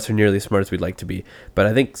neither of us are nearly as smart as we'd like to be. But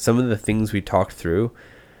I think some of the things we talked through,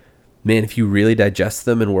 man, if you really digest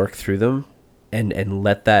them and work through them and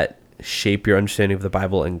let that shape your understanding of the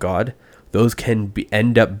Bible and God, those can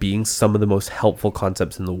end up being some of the most helpful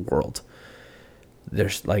concepts in the world.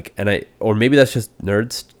 There's like, or maybe that's just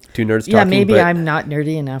nerds. Two nerds talking. Yeah, maybe but I'm not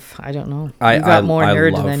nerdy enough. I don't know. I You got more I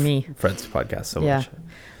nerd love than me. Fred's podcast so Yeah. much.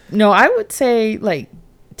 No, I would say like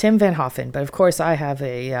Tim Van Hoffen, but of course I have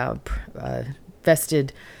a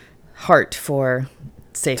vested heart for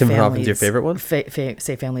Safe Tim Van Families. Hoffen's your favorite one?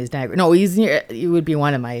 Safe Families Niagara. No, he would be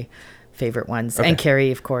one of my favorite ones. Okay. And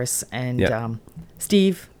Carrie, of course, and Yeah.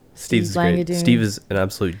 Steve. Steve's great. Langadoon. Steve is an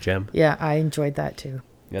absolute gem. Yeah, I enjoyed that too.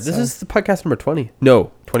 Yeah, this So- is the podcast number 20.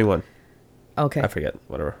 No, 21. Okay. I forget.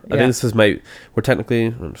 Whatever. I Yeah. think this is we're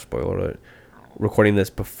technically, spoiler alert, recording this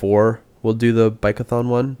before we'll do the bikeathon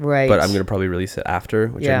one. Right. But I'm going to probably release it after,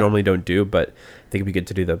 which I Yeah. normally don't do, but I think it'd be good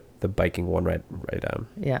to do the biking one right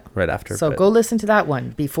after. So but- go listen to that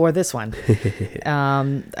one before this one.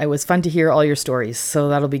 It was fun to hear all your stories. So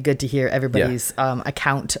that'll be good to hear everybody's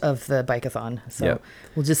account of the bikeathon. So Yeah.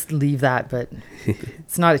 we'll just leave that, but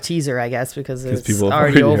it's not a teaser, I guess, because it's people have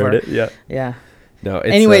already over. heard it. Yeah. Yeah. No,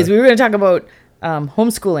 it's, Anyways, we were going to talk about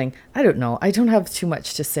homeschooling. I don't know. I don't have too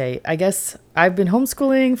much to say. I guess I've been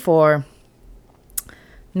homeschooling for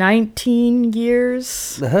 19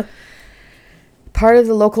 years. Uh-huh. Part of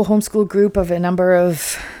the local homeschool group of a number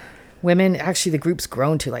of women. Actually, the group's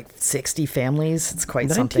grown to like 60 families. It's quite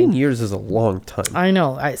 19 something. years is a long time. I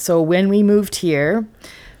know. So when we moved here,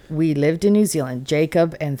 we lived in New Zealand.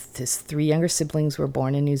 Jacob and his 3 younger siblings were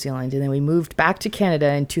born in New Zealand. And then we moved back to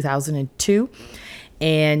Canada in 2002.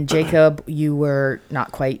 And Jacob, you were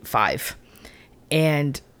not quite 5.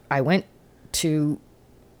 And I went to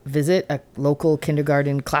visit a local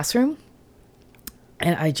kindergarten classroom.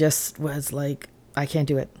 And I just was like, I can't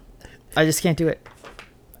do it. I just can't do it.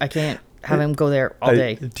 I can't have him go there all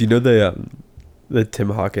day. Do you know the Tim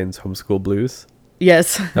Hawkins homeschool blues?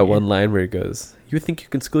 Yes. That one line where he goes, "You think you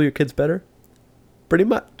can school your kids better? Pretty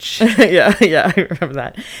much." yeah, I remember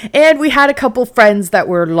that. And we had a couple friends that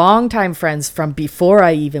were longtime friends from before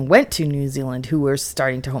I even went to New Zealand who were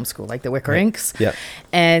starting to homeschool, like the Wickeringks. Yeah.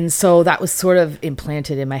 And so that was sort of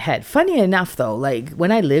implanted in my head. Funny enough, though, like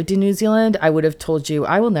when I lived in New Zealand, I would have told you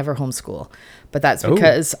I will never homeschool. But that's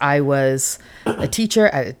because I was a teacher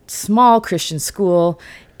at a small Christian school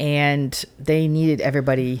and they needed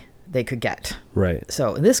everybody they could get. Right.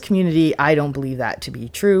 So in this community, I don't believe that to be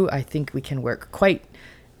true. I think we can work quite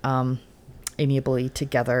amiably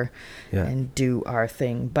together and do our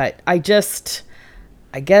thing. But I guess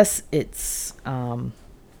it's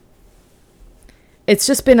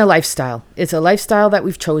just been a lifestyle. It's a lifestyle that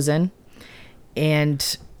we've chosen,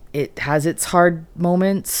 and it has its hard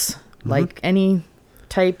moments, like any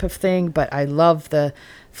type of thing. But I love the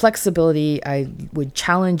flexibility. I would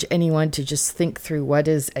challenge anyone to just think through what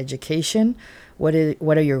is education, what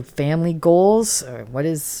are your family goals, or what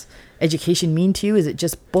does education mean to you? Is it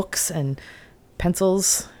just books and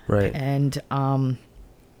pencils? Right. And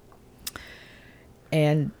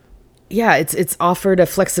yeah, it's offered a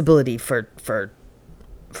flexibility for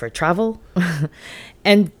travel.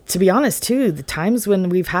 And to be honest too, the times when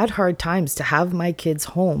we've had hard times, to have my kids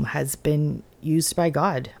home has been used by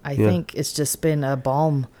God. I think it's just been a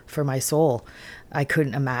balm for my soul. I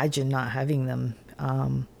couldn't imagine not having them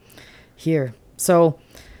here. So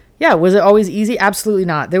yeah, was it always easy? Absolutely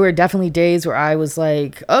not. There were definitely days where I was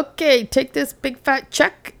like, okay, take this big fat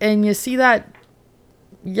check, and you see that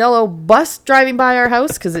yellow bus driving by our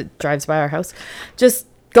house, because it drives by our house. Just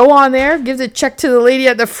go on there, give the check to the lady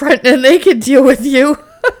at the front, and they can deal with you.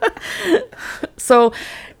 So,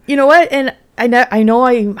 you know what? And I know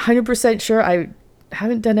I'm 100% sure I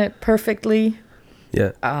haven't done it perfectly.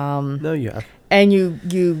 Yeah. No, you have.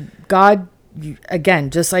 And God,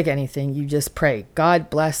 again, just like anything, you just pray,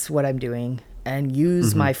 God bless what I'm doing, and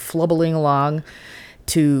use my flubbling along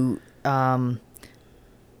to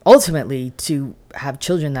ultimately to have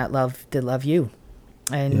children that love you.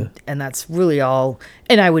 And that's really all.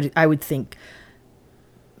 And I would think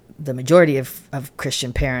the majority of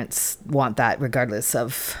Christian parents want that, regardless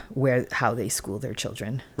of how they school their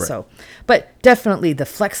children. Right. So, but definitely the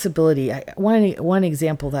flexibility. One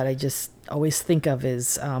example that I just always think of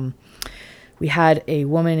is we had a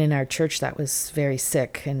woman in our church that was very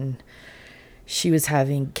sick, and she was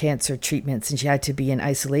having cancer treatments, and she had to be in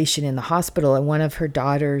isolation in the hospital. And one of her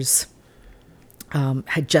daughters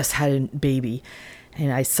had just had a baby.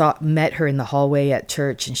 And I met her in the hallway at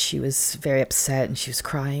church, and she was very upset, and she was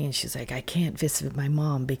crying, and she's like, I can't visit my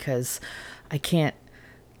mom because I can't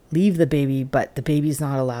leave the baby, but the baby's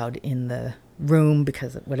not allowed in the room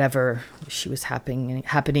because of whatever she was happening.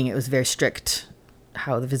 It was very strict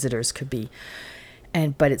how the visitors could be.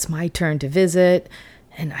 But it's my turn to visit,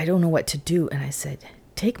 and I don't know what to do. And I said,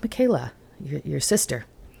 take Michaela, your sister.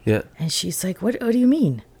 Yeah. And she's like, what do you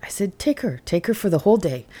mean? I said, take her for the whole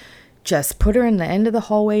day. Just put her in the end of the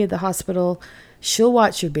hallway of the hospital. She'll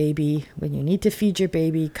watch your baby. When you need to feed your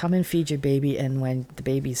baby, come and feed your baby. And when the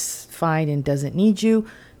baby's fine and doesn't need you,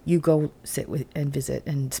 you go sit with and visit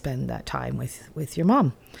and spend that time with your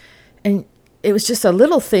mom. And it was just a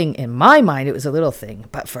little thing. In my mind, it was a little thing.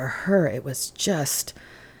 But for her, it was just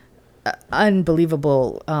an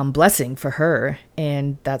unbelievable blessing for her.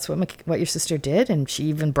 And that's what your sister did. And she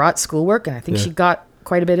even brought schoolwork. And I think she got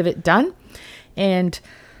quite a bit of it done. And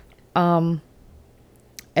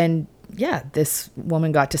yeah, this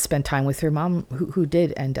woman got to spend time with her mom, who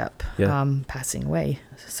did end up Yeah. passing away.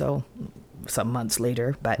 So some months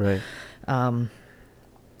later, but Right.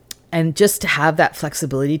 and just to have that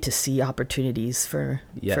flexibility to see opportunities for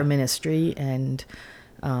Yeah. ministry and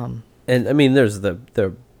And I mean, there's the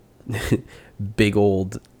big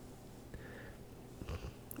old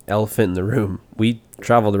elephant in the room. We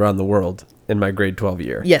traveled around the world in my grade 12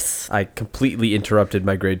 year. yes, I completely interrupted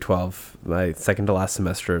my grade 12, my second to last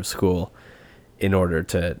semester of school, in order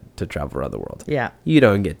to travel around the world. yeah. You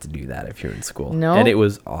don't get to do that if you're in school. No. And it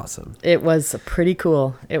was awesome. It was pretty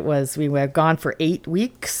cool. We were gone for 8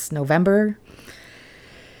 weeks, November,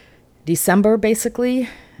 December, basically,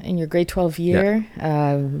 in your grade 12 year.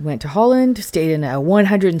 We went to Holland, stayed in a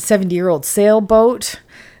 170-year-old sailboat,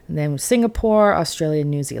 and then Singapore, Australia,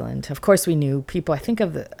 New Zealand. Of course, we knew people. I think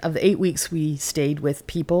of the 8 weeks we stayed with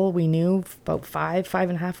people, we knew about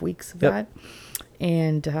 5.5 weeks of Yep. that.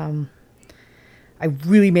 And I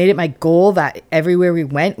really made it my goal that everywhere we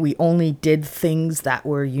went, we only did things that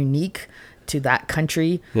were unique to that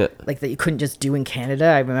country, Yeah. like that you couldn't just do in Canada.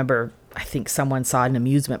 I remember, I think someone saw an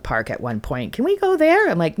amusement park at one point. Can we go there?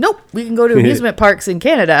 I'm like, nope, we can go to amusement parks in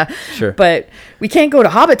Canada, Sure. but we can't go to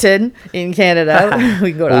Hobbiton in Canada.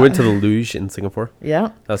 We can go to, We went to the Luge in Singapore. yeah.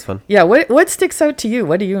 That was fun. Yeah. What sticks out to you?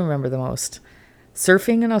 What do you remember the most?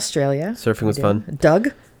 Surfing in Australia. Surfing was You fun. did.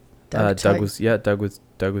 Doug Doug taught- was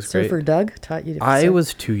great. Surfer Doug taught you to I surf?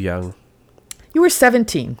 was too young. You were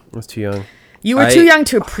 17. I was too young. You were too young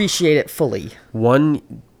to appreciate it fully. 1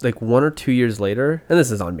 or 2 years later, and this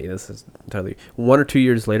is on me. This is entirely 1 or 2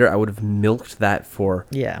 years later. I would have milked that for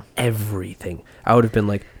Yeah. everything. I would have been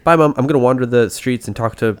like, "Bye, mom. I'm gonna wander the streets and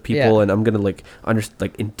talk to people, Yeah. and I'm gonna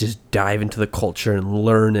and just dive into the culture and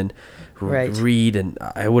learn and Right. read." And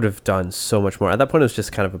I would have done so much more. At that point, I was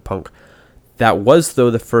just kind of a punk. That was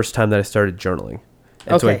though the first time that I started journaling,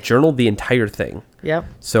 and so I Okay. journaled the entire thing. Yep.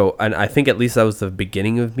 So, and I think at least that was the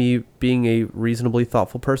beginning of me being a reasonably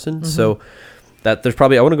thoughtful person. Mm-hmm. So that there's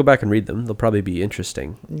probably, I want to go back and read them. They'll probably be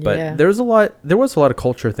interesting. But Yeah. there was a lot of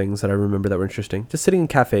culture things that I remember that were interesting. Just sitting in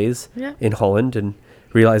cafes Yeah. in Holland and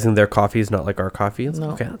realizing their coffee is not like our coffee. It's No.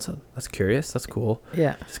 like, okay, that's curious. That's cool.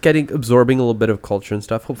 Yeah. Just absorbing a little bit of culture and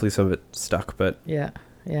stuff. Hopefully some of it stuck, but Yeah.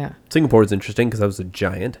 Yeah. Singapore was interesting because I was a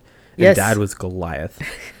giant and Yes. Dad was Goliath.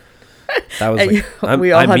 That was And like,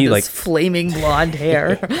 we all I'm had me, this like, flaming blonde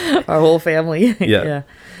hair, our whole family. Yeah. Yeah.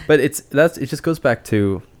 But it just goes back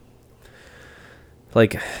to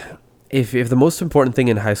like if the most important thing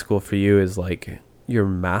in high school for you is like your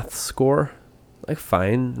math score, like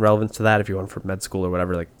fine, relevance to that if you're going for med school or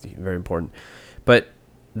whatever, like very important. But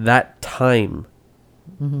that time,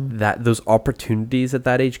 that those opportunities at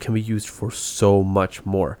that age can be used for so much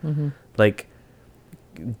more. Like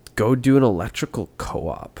go do an electrical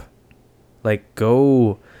co-op. Like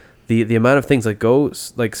go the amount of things, like go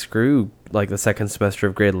like screw like the second semester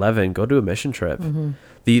of grade 11, go do a mission trip.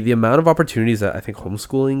 The amount of opportunities that I think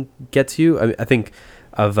homeschooling gets you. I think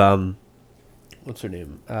of what's her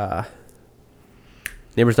name,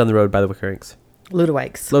 neighbors down the road by the Wickering's,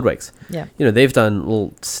 Ludwig's. Lodwikes. Yeah. You know, they've done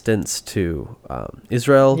little stints to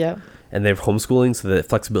Israel. Yeah. And they've homeschooling, so the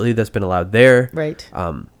flexibility that's been allowed there. Right.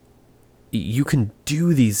 You can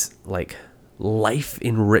do these like life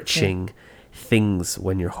enriching things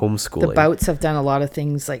when you're homeschooling. The Bouts have done a lot of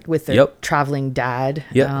things like with their Yep. traveling dad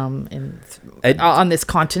Yep. on this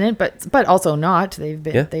continent, but also not. They've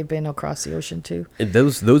been Yeah. they've been across the ocean too. And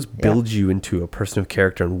those build you into a person of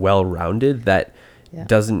character and well-rounded that Yeah.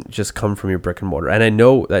 doesn't just come from your brick and mortar. And I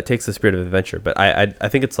know that takes the spirit of adventure, but I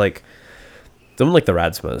think it's like someone like the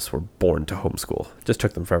Radsmas were born to homeschool. It just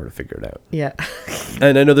took them forever to figure it out. Yeah.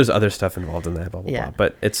 And I know there's other stuff involved in that, blah, blah, Yeah. blah.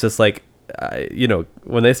 But it's just like,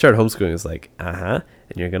 when they started homeschooling, it's like, and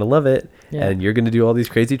you're going to love it. Yeah. And you're going to do all these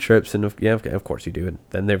crazy trips. And of course you do. And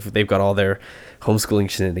then they've got all their homeschooling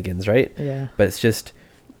shenanigans, right? Yeah. But it's just,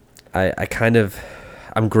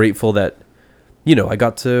 I'm grateful that, I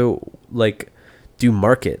got to like do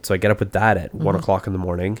market. So I get up with Dad at 1 o'clock in the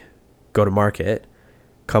morning, go to market,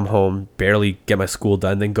 come home, barely get my school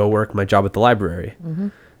done, then go work my job at the library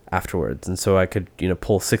afterwards. And so I could,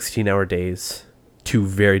 pull 16-hour days, 2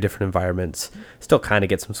 very different environments, still kind of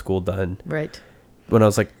get some school done Right. when I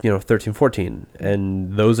was like, 13, 14.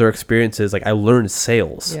 And those are experiences, like I learned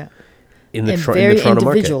sales Yeah. in the And in very the Toronto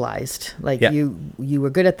market. individualized. Like Yeah. you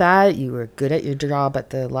were good at that. You were good at your job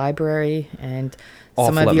at the library, and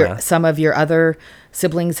Awful at math. some of your other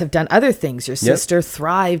siblings have done other things. Your Yep. sister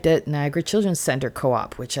thrived at Niagara Children's Center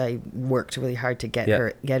Co-op, which I worked really hard to get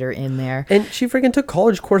her in there. And she freaking took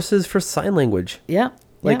college courses for sign language, Yeah.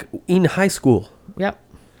 like in high school. Yep.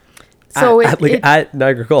 So at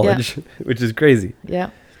Niagara College, which is crazy. yeah.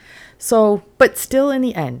 So, but still in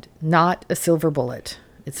the end, not a silver bullet.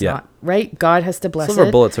 It's not, right? God has to bless it.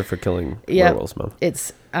 Silver bullets are for killing werewolves, Mom.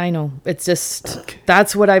 I know. It's just,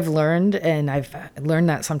 that's what I've learned. And I've learned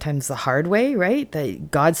that sometimes the hard way, right? That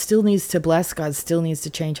God still needs to bless. God still needs to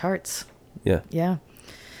change hearts. Yeah. Yeah.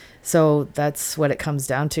 So that's what it comes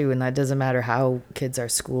down to. And that doesn't matter how kids are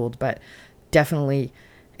schooled, but definitely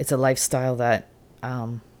it's a lifestyle that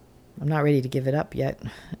I'm not ready to give it up yet.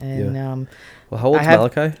 And well, how old's I have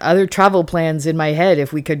Malachi? other travel plans in my head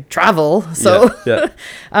if we could travel. So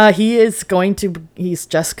he's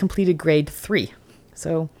just completed grade 3.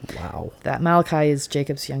 So Wow. that Malachi is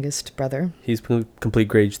Jacob's youngest brother. He's complete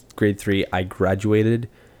grade 3. I graduated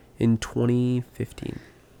in 2015.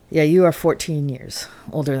 Yeah, you are 14 years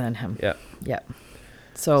older than him. Yeah. Yeah.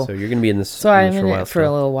 So you're going to be in this, So I'm in for a while it for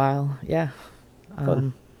a little while. Yeah.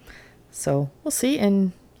 Fun. So we'll see.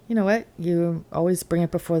 And you know what? You always bring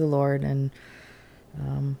it before the Lord. And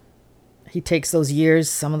he takes those years.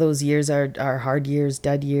 Some of those years are hard years,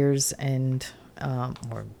 dead years. And,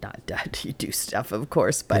 or not dead. You do stuff, of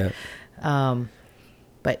course. But,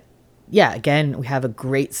 again, we have a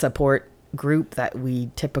great support group that we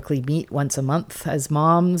typically meet once a month as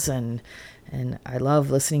moms. And I love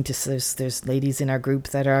listening to, there's ladies in our group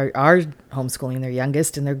that are homeschooling their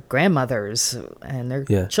youngest, and their grandmothers and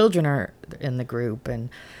their children are in the group.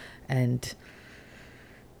 And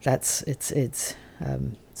that's, it's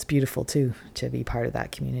beautiful too, to be part of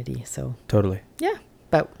that community. So Totally. yeah,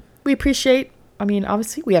 but we appreciate,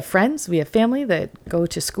 obviously we have friends, we have family that go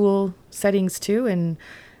to school settings too. And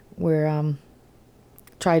we're,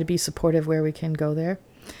 try to be supportive where we can go there.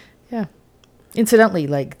 Yeah. Incidentally,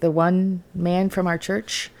 like the one man from our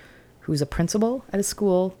church who's a principal at a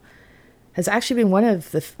school has actually been one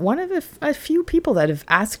of a few people that have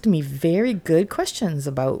asked me very good questions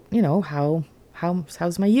about,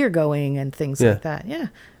 how's my year going and things like that. Yeah.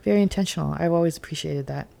 Very intentional. I've always appreciated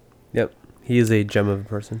that. Yep. He is a gem of a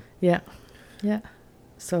person. Yeah. Yeah.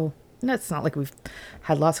 So it's not like we've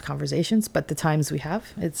had lots of conversations, but the times we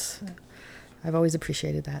have, I've always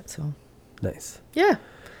appreciated that. So nice. Yeah.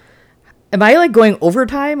 Am I like going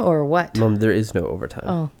overtime or what? Mom, there is no overtime.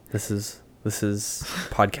 Oh. This is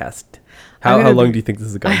podcast. How long do you think this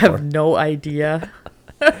is going for? I have no idea.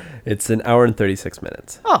 It's an hour and 36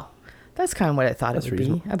 minutes. Oh, that's kind of what I thought it would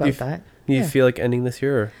reasonable. be about that. You feel like ending this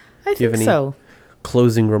year? Or I do you think have any so.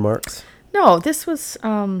 Closing remarks? No, this was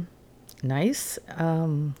nice.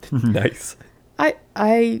 Nice.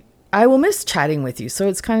 I will miss chatting with you. So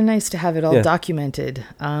it's kind of nice to have it all documented.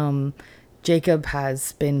 Jacob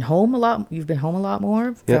has been home a lot. You've been home a lot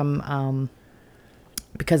more from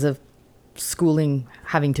because of schooling,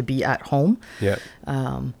 having to be at home. Yeah.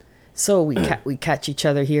 So we catch each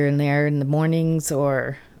other here and there in the mornings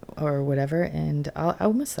or whatever, and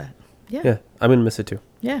I'll miss that. Yeah. Yeah, I'm gonna miss it too.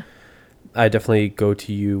 Yeah. I definitely go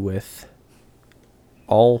to you with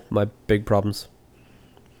all my big problems.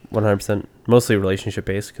 100%, mostly relationship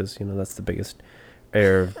based, because that's the biggest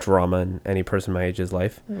area of drama in any person my age's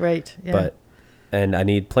life. Right. Yeah. And I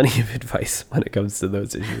need plenty of advice when it comes to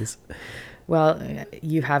those issues. Well,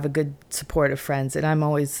 you have a good support of friends, and I'm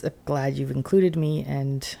always glad you've included me.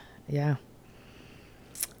 And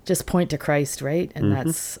just point to Christ, right? And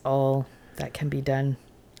that's all that can be done.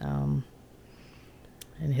 And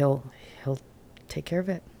he'll take care of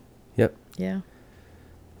it. Yep. Yeah.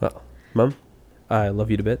 Well, Mom, I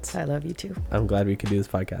love you to bits. I love you too. I'm glad we could do this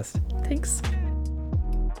podcast. Thanks.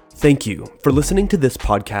 Thank you for listening to this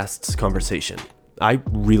podcast's conversation. I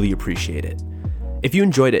really appreciate it. If you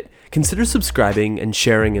enjoyed it, consider subscribing and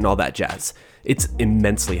sharing and all that jazz. It's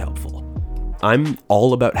immensely helpful. I'm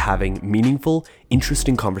all about having meaningful,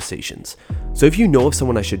 interesting conversations. So if you know of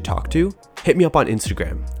someone I should talk to, hit me up on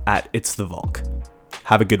Instagram @It'sTheVolk.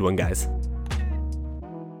 Have a good one, guys.